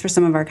inconvenience for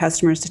some of our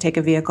customers to take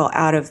a vehicle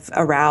off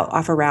a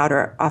route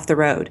or off the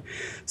road.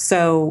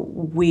 So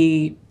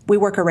we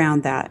work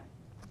around that.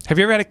 Have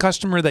you ever had a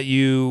customer that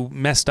you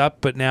messed up,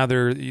 but now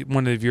they're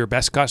one of your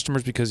best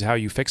customers because of how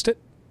you fixed it?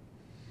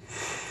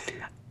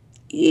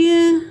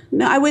 Yeah,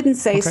 no, I wouldn't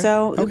say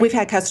so. Okay. We've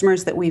had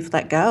customers that we've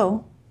let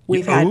go.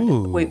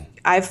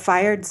 I've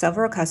fired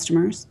several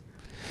customers.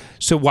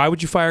 So why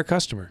would you fire a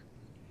customer?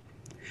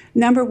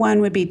 Number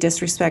one would be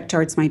disrespect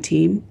towards my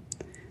team.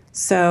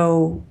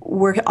 So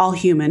we're all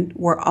human.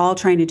 We're all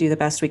trying to do the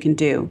best we can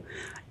do.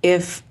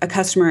 If a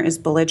customer is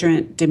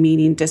belligerent,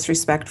 demeaning,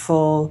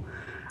 disrespectful,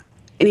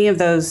 any of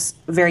those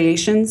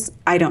variations,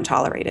 I don't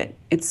tolerate it.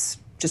 It's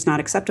just not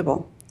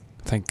acceptable.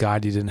 Thank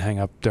God you didn't hang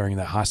up during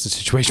that hostage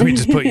situation we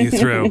just put you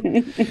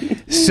through.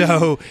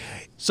 So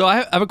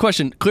I have a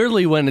question.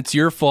 Clearly, when it's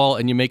your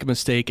fault and you make a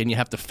mistake and you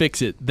have to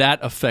fix it, that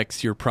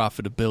affects your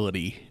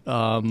profitability.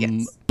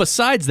 Yes.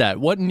 Besides that,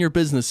 what in your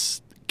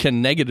business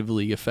can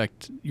negatively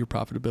affect your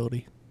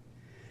profitability?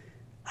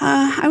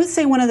 I would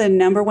say one of the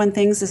number one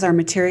things is our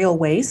material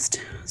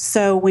waste.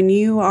 So when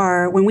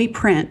we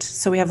print,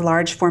 so we have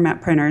large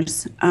format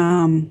printers,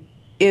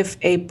 if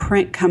a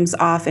print comes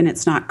off and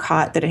it's not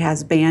caught, that it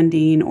has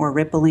banding or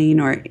rippling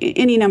or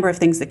any number of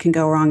things that can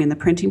go wrong in the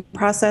printing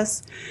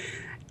process,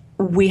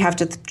 we have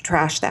to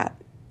trash that.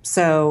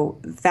 So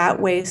that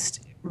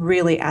waste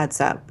really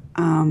adds up.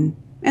 And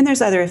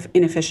there's other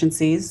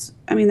inefficiencies.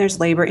 I mean, there's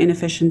labor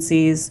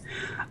inefficiencies.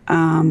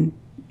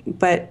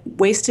 But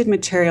wasted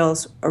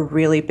materials are a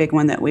really big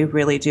one that we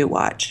really do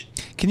watch.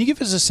 Can you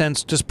give us a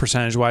sense, just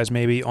percentage-wise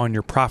maybe, on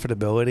your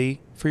profitability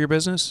for your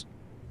business?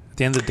 At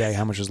the end of the day,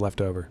 how much is left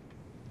over?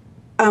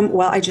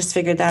 Well, I just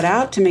figured that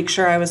out to make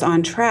sure I was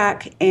on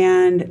track.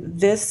 And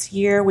this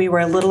year we were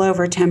a little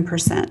over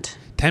 10%.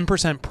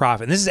 10%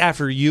 profit. And this is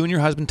after you and your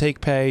husband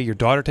take pay, your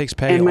daughter takes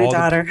pay. And my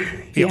daughter.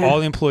 All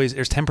the employees,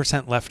 there's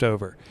 10% left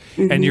over.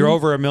 Mm-hmm. And you're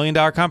over $1 million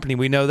company.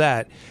 We know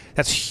that.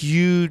 That's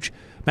huge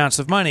amounts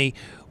of money.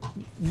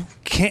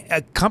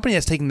 A company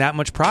that's taking that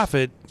much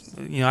profit,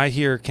 I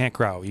hear can't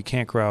grow. You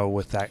can't grow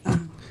with that.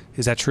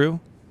 Is that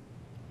true?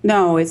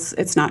 No,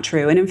 it's not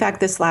true. And in fact,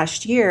 this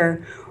last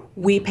year,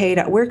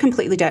 we're a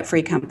completely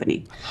debt-free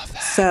company. I love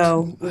that.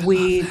 So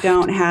we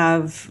don't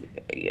have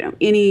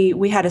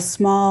we had a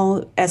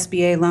small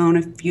SBA loan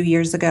a few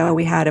years ago.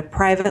 We had a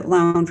private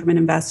loan from an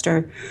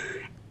investor.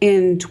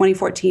 In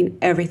 2014,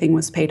 everything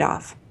was paid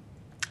off.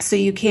 So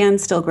you can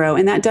still grow.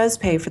 And that does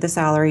pay for the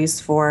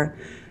salaries for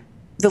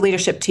the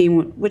leadership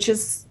team, which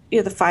is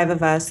the five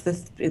of us.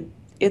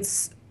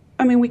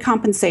 We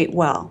compensate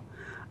well.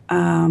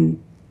 And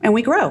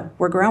we grow.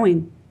 We're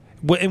growing.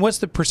 And what's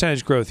the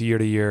percentage growth year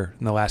to year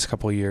in the last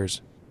couple of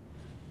years?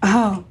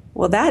 Oh,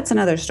 well, that's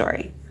another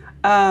story.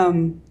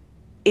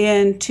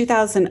 In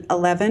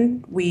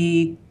 2011,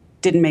 we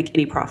didn't make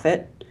any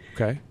profit.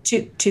 Okay.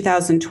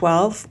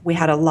 2012, we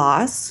had a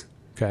loss.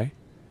 Okay.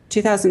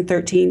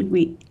 2013,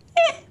 we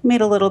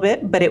made a little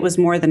bit, but it was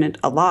more than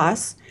a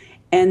loss.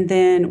 And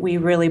then we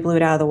really blew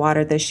it out of the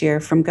water this year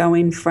from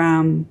going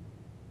from,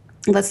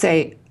 let's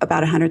say,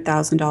 about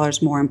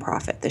 $100,000 more in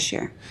profit this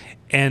year.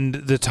 And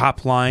the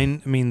top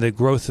line, I mean, the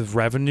growth of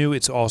revenue,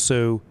 it's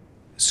also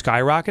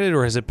skyrocketed,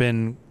 or have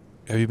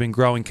you been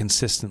growing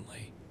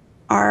consistently?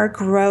 Our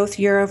growth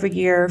year over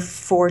year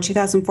for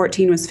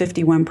 2014 was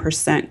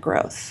 51%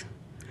 growth.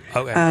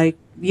 Okay.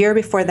 Year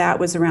before that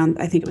was around,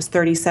 I think it was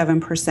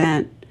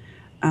 37%,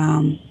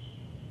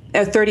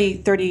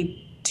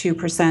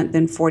 32%,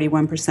 then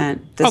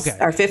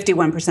 41%, or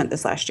 51%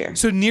 this last year.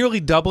 So nearly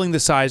doubling the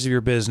size of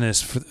your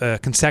business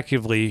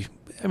consecutively.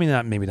 I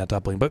mean, maybe not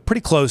doubling, but pretty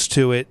close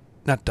to it.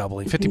 Not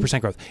doubling,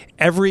 50% growth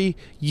every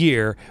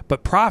year.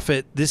 But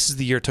profit, this is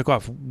the year it took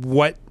off.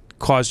 What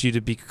caused you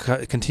to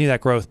continue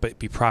that growth but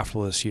be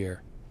profitable this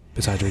year?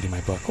 Besides reading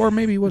my book, or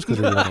maybe it was because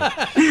of reading it.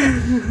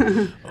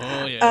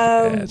 Oh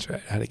yeah. Yeah, that's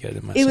right. I had to get it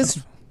in myself. It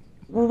was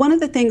one of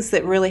the things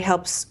that really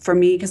helps for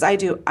me, because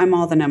I'm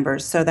all the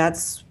numbers, so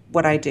that's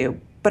what I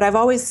do. But I've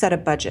always set a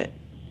budget,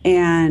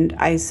 and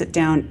I sit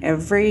down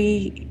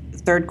every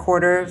third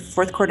quarter,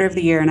 fourth quarter of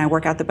the year, and I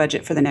work out the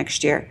budget for the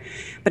next year.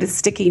 But it's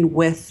sticking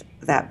with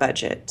that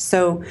budget.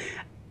 So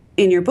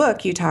in your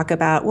book, you talk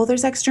about, well,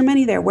 there's extra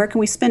money there. Where can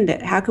we spend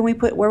it? Where can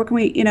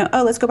we,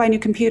 let's go buy new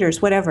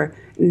computers, whatever.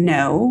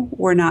 No,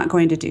 we're not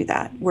going to do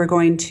that. We're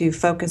going to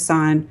focus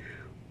on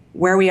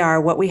where we are,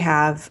 what we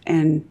have,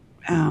 and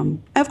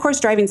of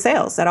course, driving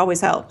sales. That always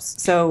helps.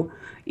 So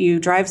you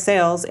drive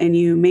sales and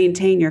you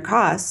maintain your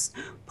costs.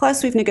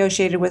 Plus, we've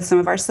negotiated with some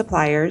of our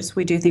suppliers.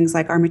 We do things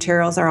like our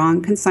materials are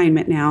on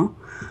consignment now.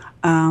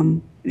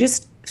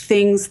 Just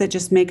things that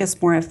just make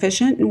us more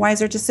efficient and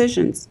wiser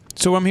decisions.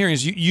 So what I'm hearing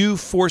is you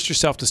forced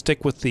yourself to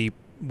stick with the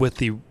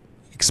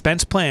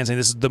expense plans, and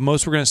this is the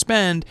most we're going to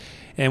spend.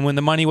 And when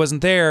the money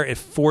wasn't there, it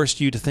forced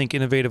you to think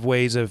innovative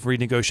ways of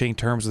renegotiating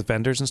terms with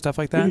vendors and stuff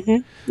like that.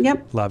 Mm-hmm.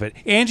 Yep. Love it.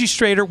 Angie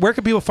Strader, where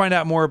can people find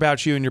out more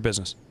about you and your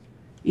business?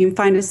 You can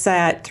find us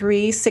at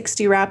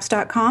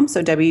 360wraps.com,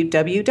 so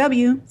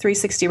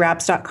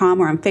www.360wraps.com,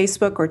 or on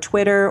Facebook or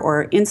Twitter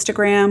or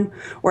Instagram.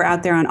 We're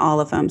out there on all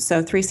of them.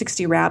 So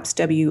 360wraps,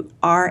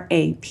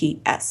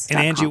 WRAPS. And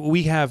Angie,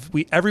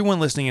 everyone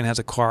listening in has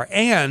a car,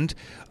 and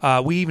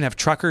we even have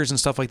truckers and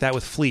stuff like that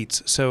with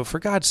fleets. So for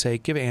God's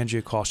sake, give Angie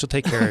a call. She'll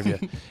take care of you.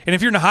 And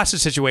if you're in a hostage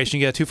situation,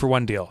 you get a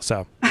 2-for-1 deal.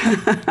 So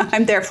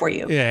I'm there for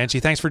you. Yeah, Angie,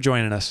 thanks for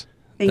joining us.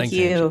 Thanks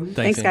you.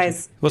 Thanks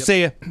guys. We'll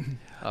see you.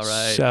 All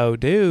right. So,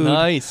 dude.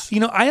 Nice.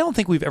 I don't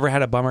think we've ever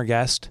had a bummer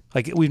guest.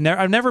 Like,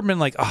 I've never been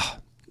like,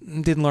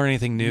 didn't learn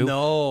anything new.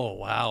 No,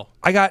 wow.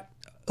 Look at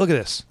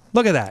this.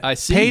 Look at that. I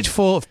see. Page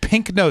full of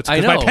pink notes. I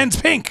know. My pen's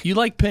pink. You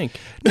like pink.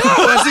 No,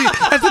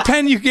 that's the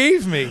pen you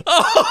gave me.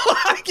 Oh,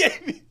 I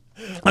gave you.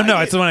 No,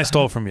 it's the one I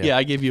stole from you. Yeah,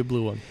 I gave you a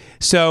blue one.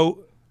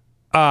 So,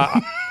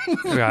 I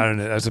don't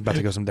know. I was about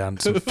to go down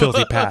some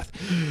filthy path.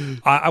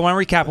 I want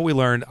to recap what we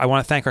learned. I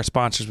want to thank our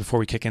sponsors before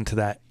we kick into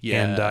that.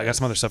 Yeah. And I got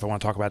some other stuff I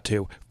want to talk about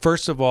too.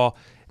 First of all,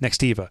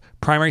 Nextiva,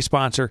 primary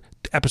sponsor,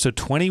 episode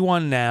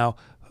 21 now,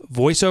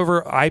 voice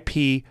over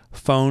IP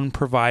phone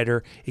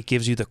provider. It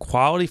gives you the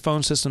quality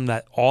phone system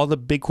that all the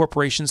big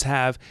corporations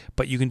have,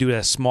 but you can do it at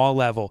a small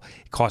level.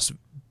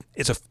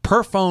 It's a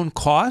per phone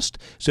cost.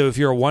 So if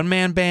you're a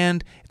one-man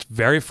band, it's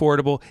very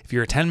affordable. If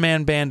you're a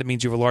 10-man band, it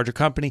means you have a larger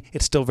company.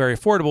 It's still very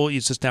affordable.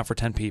 It's just now for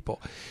 10 people.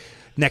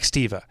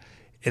 Nextiva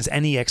is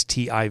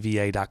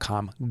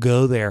nextiva.com.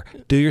 Go there.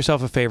 Do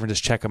yourself a favor and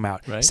just check them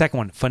out. Right. Second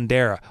one,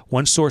 Fundera,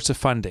 one source of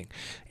funding.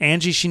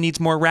 Angie, she needs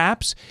more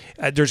wraps.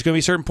 There's going to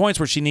be certain points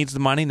where she needs the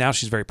money. Now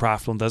she's very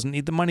profitable and doesn't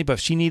need the money, but if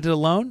she needed a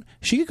loan,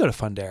 she could go to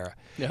Fundera.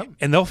 Yep.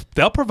 And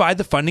they'll provide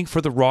the funding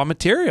for the raw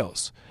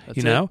materials. That's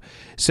it.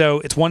 So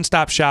it's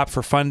one-stop shop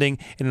for funding.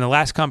 And in the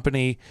last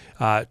company,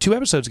 2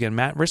 episodes again,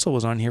 Matt Rissell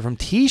was on here from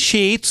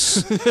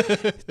T-Sheets.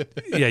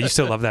 Yeah, you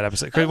still love that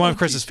episode. One of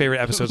Chris's favorite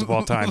episodes of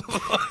all time.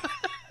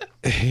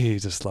 He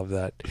just loved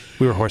that.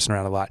 We were horsing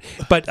around a lot.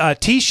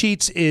 But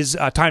T-Sheets is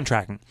time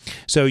tracking.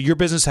 So your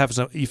business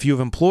if you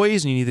have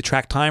employees and you need to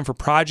track time for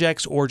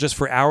projects or just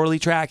for hourly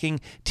tracking,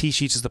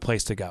 T-Sheets is the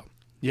place to go.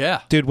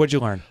 Yeah. Dude, what'd you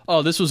learn?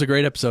 Oh, this was a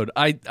great episode.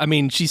 I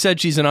mean, she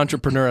said she's an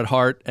entrepreneur at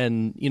heart,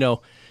 and,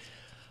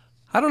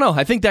 I don't know.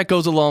 I think that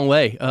goes a long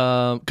way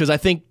because I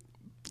think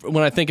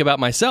when I think about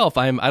myself,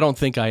 I don't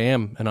think I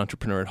am an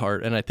entrepreneur at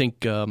heart, and I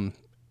think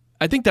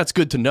that's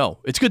good to know.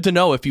 It's good to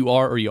know if you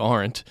are or you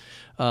aren't.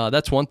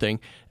 That's one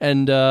thing.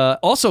 And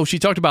also, she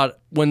talked about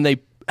when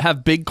they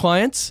have big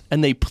clients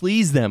and they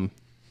please them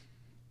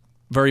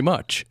very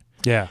much.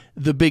 Yeah.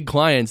 The big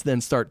clients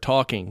then start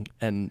talking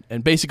and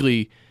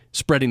basically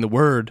spreading the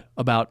word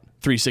about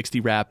 360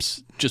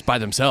 Wraps just by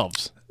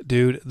themselves.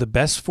 Dude, the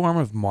best form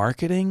of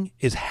marketing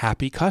is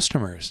happy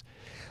customers.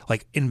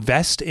 Like,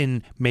 invest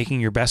in making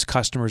your best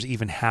customers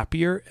even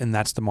happier, and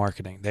that's the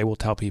marketing. They will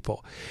tell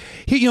people.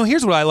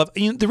 Here's what I love.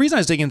 The reason I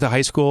was digging into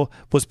high school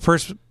was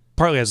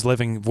partly as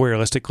living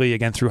voyeuristically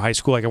again through high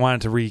school. Like I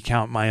wanted to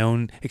recount my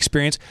own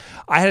experience.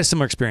 I had a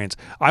similar experience.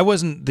 I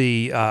wasn't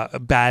the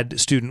bad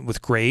student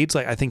with grades,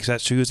 like I think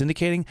that's what she was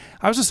indicating.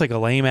 I was just like a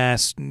lame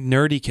ass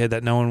nerdy kid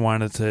that no one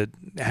wanted to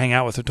hang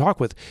out with or talk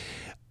with.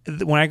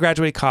 When I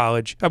graduated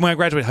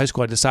high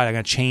school, I decided I'm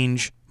going to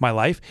change my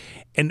life.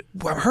 And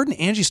what I heard in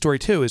Angie's story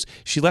too is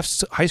she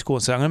left high school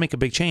and said, I'm going to make a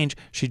big change.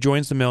 She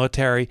joins the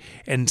military,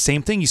 and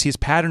same thing. You see this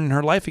pattern in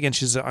her life again.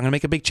 She says, I'm going to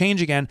make a big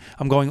change again.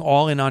 I'm going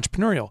all in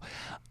entrepreneurial.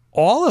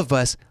 All of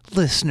us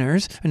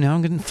listeners, and now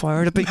I'm getting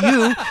fired up at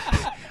you.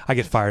 I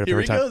get fired up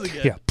every time. Goes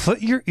again. Yeah,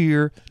 put your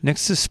ear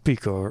next to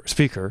speaker.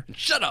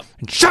 Shut up.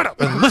 And shut up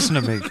and listen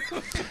to me.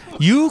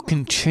 You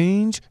can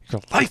change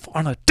your life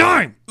on a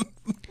dime.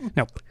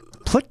 Now,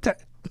 put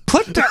that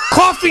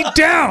coffee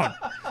down.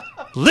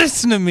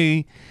 Listen to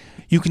me.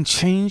 You can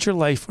change your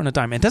life on a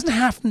dime. It doesn't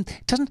have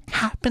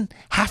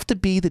to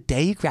be the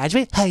day you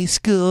graduate high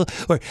school,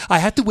 or I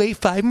have to wait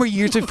 5 more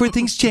years before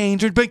things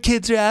change, or my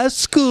kids are out of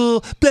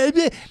school. Blah,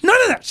 blah.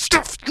 None of that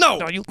stuff.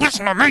 No, you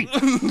listen to me.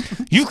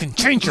 You can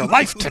change your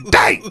life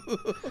today.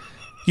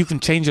 You can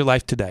change your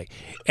life today,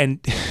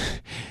 and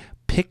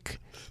pick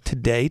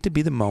today to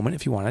be the moment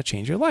if you want to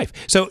change your life.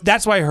 So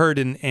that's why I heard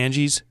in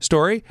Angie's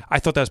story. I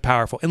thought that was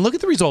powerful. And look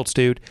at the results,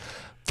 dude.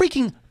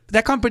 Freaking.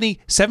 That company,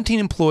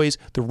 17 employees,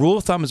 the rule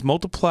of thumb is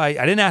multiply.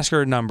 I didn't ask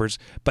her numbers,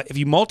 but if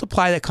you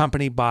multiply that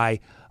company by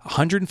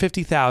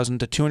 150,000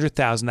 to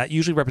 200,000, that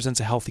usually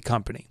represents a healthy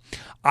company.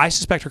 I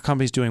suspect her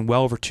company is doing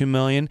well over $2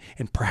 million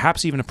and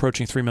perhaps even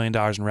approaching $3 million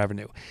in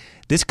revenue.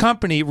 This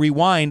company,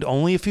 rewind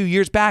only a few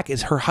years back,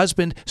 is her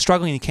husband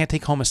struggling and can't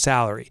take home a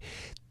salary.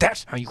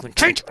 That's how you can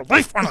change your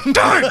life on a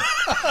dime.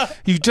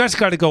 You just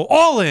got to go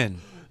all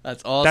in.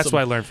 That's awesome. That's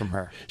what I learned from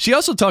her. She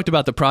also talked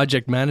about the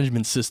project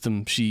management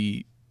system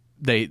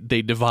they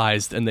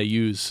devised and they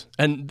use,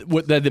 and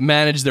they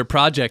manage their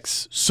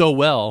projects so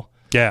well.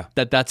 Yeah,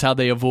 that's how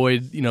they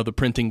avoid the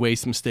printing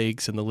waste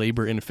mistakes and the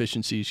labor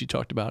inefficiencies you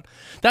talked about.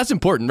 That's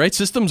important, right?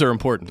 Systems are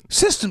important.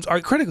 Systems are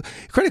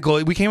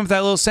critical. We came up with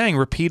that little saying: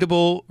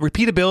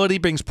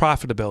 repeatability brings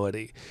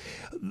profitability.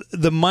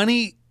 The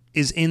money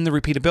is in the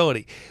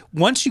repeatability.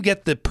 Once you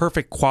get the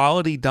perfect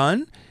quality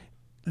done,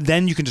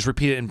 then you can just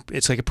repeat it, and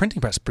it's like a printing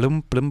press.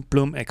 Bloom, bloom,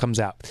 bloom, and it comes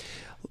out.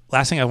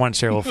 Last thing I want to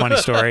share, a little funny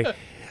story.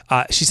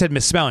 She said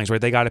misspellings,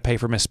 right? They got to pay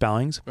for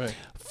misspellings. Right.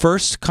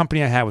 First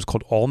company I had was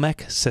called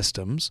Olmec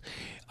Systems.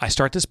 I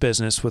start this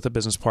business with a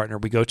business partner.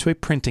 We go to a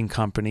printing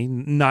company,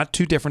 not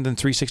too different than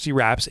 360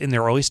 Wraps in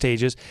their early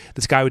stages.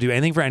 This guy would do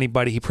anything for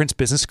anybody. He prints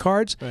business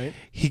cards. Right.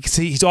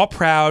 He's all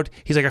proud.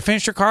 He's like, I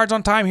finished your cards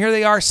on time. Here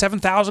they are,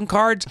 7,000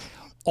 cards.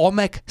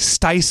 Olmec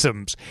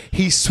Systems.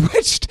 He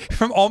switched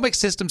from Olmec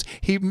Systems.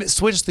 He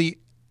switched the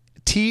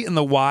T and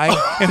the Y.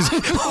 It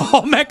was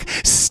Olmec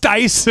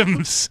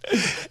Systems.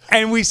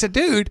 And we said,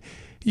 dude,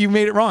 you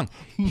made it wrong.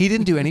 He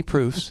didn't do any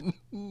proofs.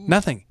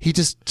 Nothing. He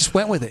just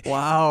went with it.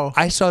 Wow.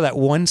 I saw that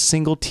one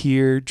single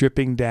tear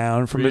dripping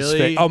down from his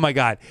face. Oh, my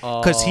God.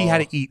 Because he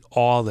had to eat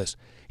all this.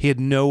 He had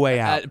no way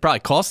out. It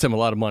probably cost him a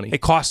lot of money. It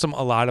cost him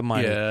a lot of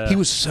money. Yeah. He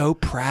was so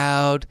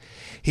proud.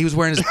 He was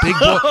wearing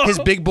his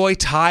big boy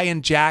tie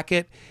and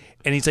jacket.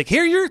 And he's like,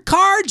 here are your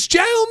cards,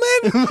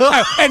 gentlemen.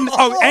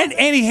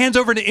 and he hands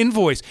over an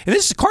invoice. And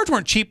cards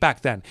weren't cheap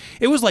back then.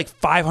 It was like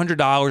 $500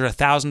 or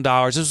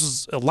 $1,000. This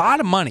was a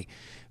lot of money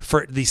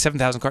for these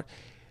 7,000 cards.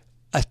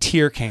 A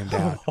tear came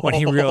down when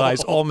he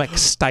realized Olmec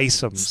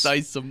Systems.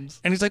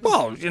 And he's like,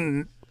 well,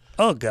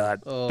 oh,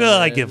 God.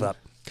 I give up.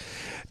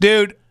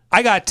 Dude,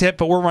 I got a tip,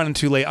 but we're running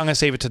too late. I'm going to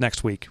save it to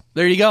next week.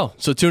 There you go.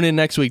 So tune in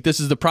next week. This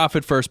is the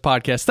Profit First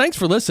podcast. Thanks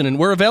for listening.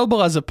 We're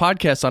available as a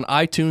podcast on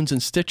iTunes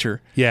and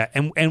Stitcher. Yeah,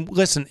 and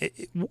listen,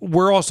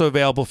 we're also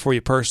available for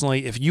you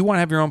personally. If you want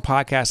to have your own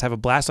podcast, have a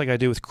blast like I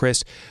do with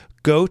Chris,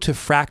 go to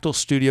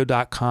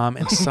fractalstudio.com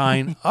and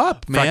sign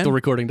up, man.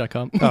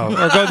 Fractalrecording.com.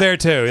 Oh, or go there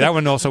too. That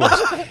one also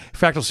works.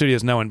 Fractal Studio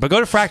is no one. But go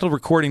to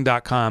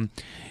fractalrecording.com.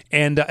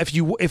 And if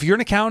you're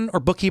an accountant or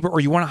bookkeeper, or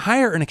you want to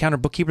hire an accountant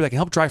or bookkeeper that can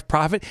help drive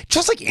profit,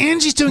 just like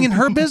Angie's doing in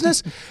her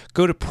business,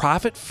 go to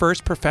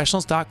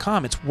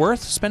profitfirstprofessionals.com. It's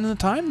worth spending the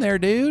time there,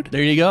 dude.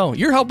 There you go.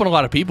 You're helping a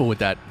lot of people with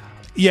that.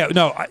 Yeah,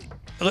 no.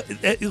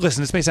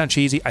 Listen, this may sound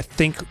cheesy.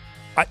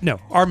 No,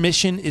 our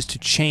mission is to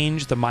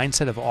change the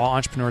mindset of all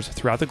entrepreneurs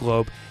throughout the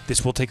globe.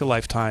 This will take a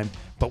lifetime,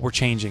 but we're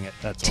changing it.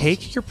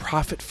 Take your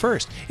profit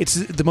first. It's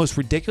the most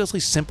ridiculously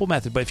simple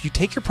method, but if you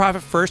take your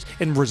profit first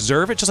and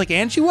reserve it, just like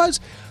Angie was,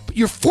 but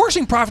you're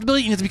forcing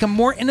profitability. You have to become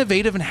more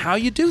innovative in how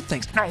you do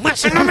things. Now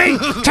listen to me.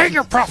 Take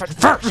your profit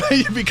first.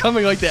 You're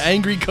becoming like the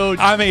angry coach.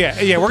 I mean,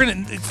 yeah. We're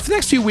gonna the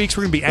next few weeks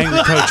we're gonna be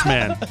angry coach,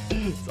 man.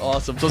 It's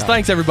awesome. So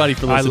thanks everybody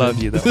for listening. I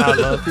love you, though. I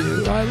love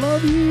you. I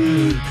love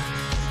you.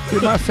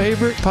 You're my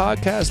favorite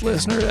podcast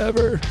listener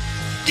ever.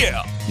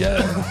 Yeah.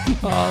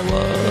 I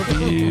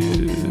love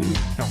you.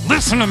 Now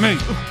listen to me.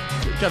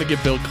 Got to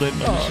get Bill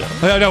Clinton on the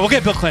show. No, we'll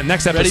get Bill Clinton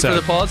next episode. Ready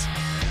for the pause?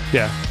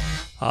 Yeah.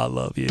 I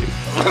love you.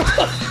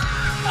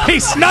 He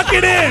snuck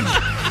it in.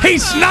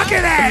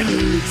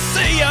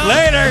 See ya.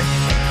 Later.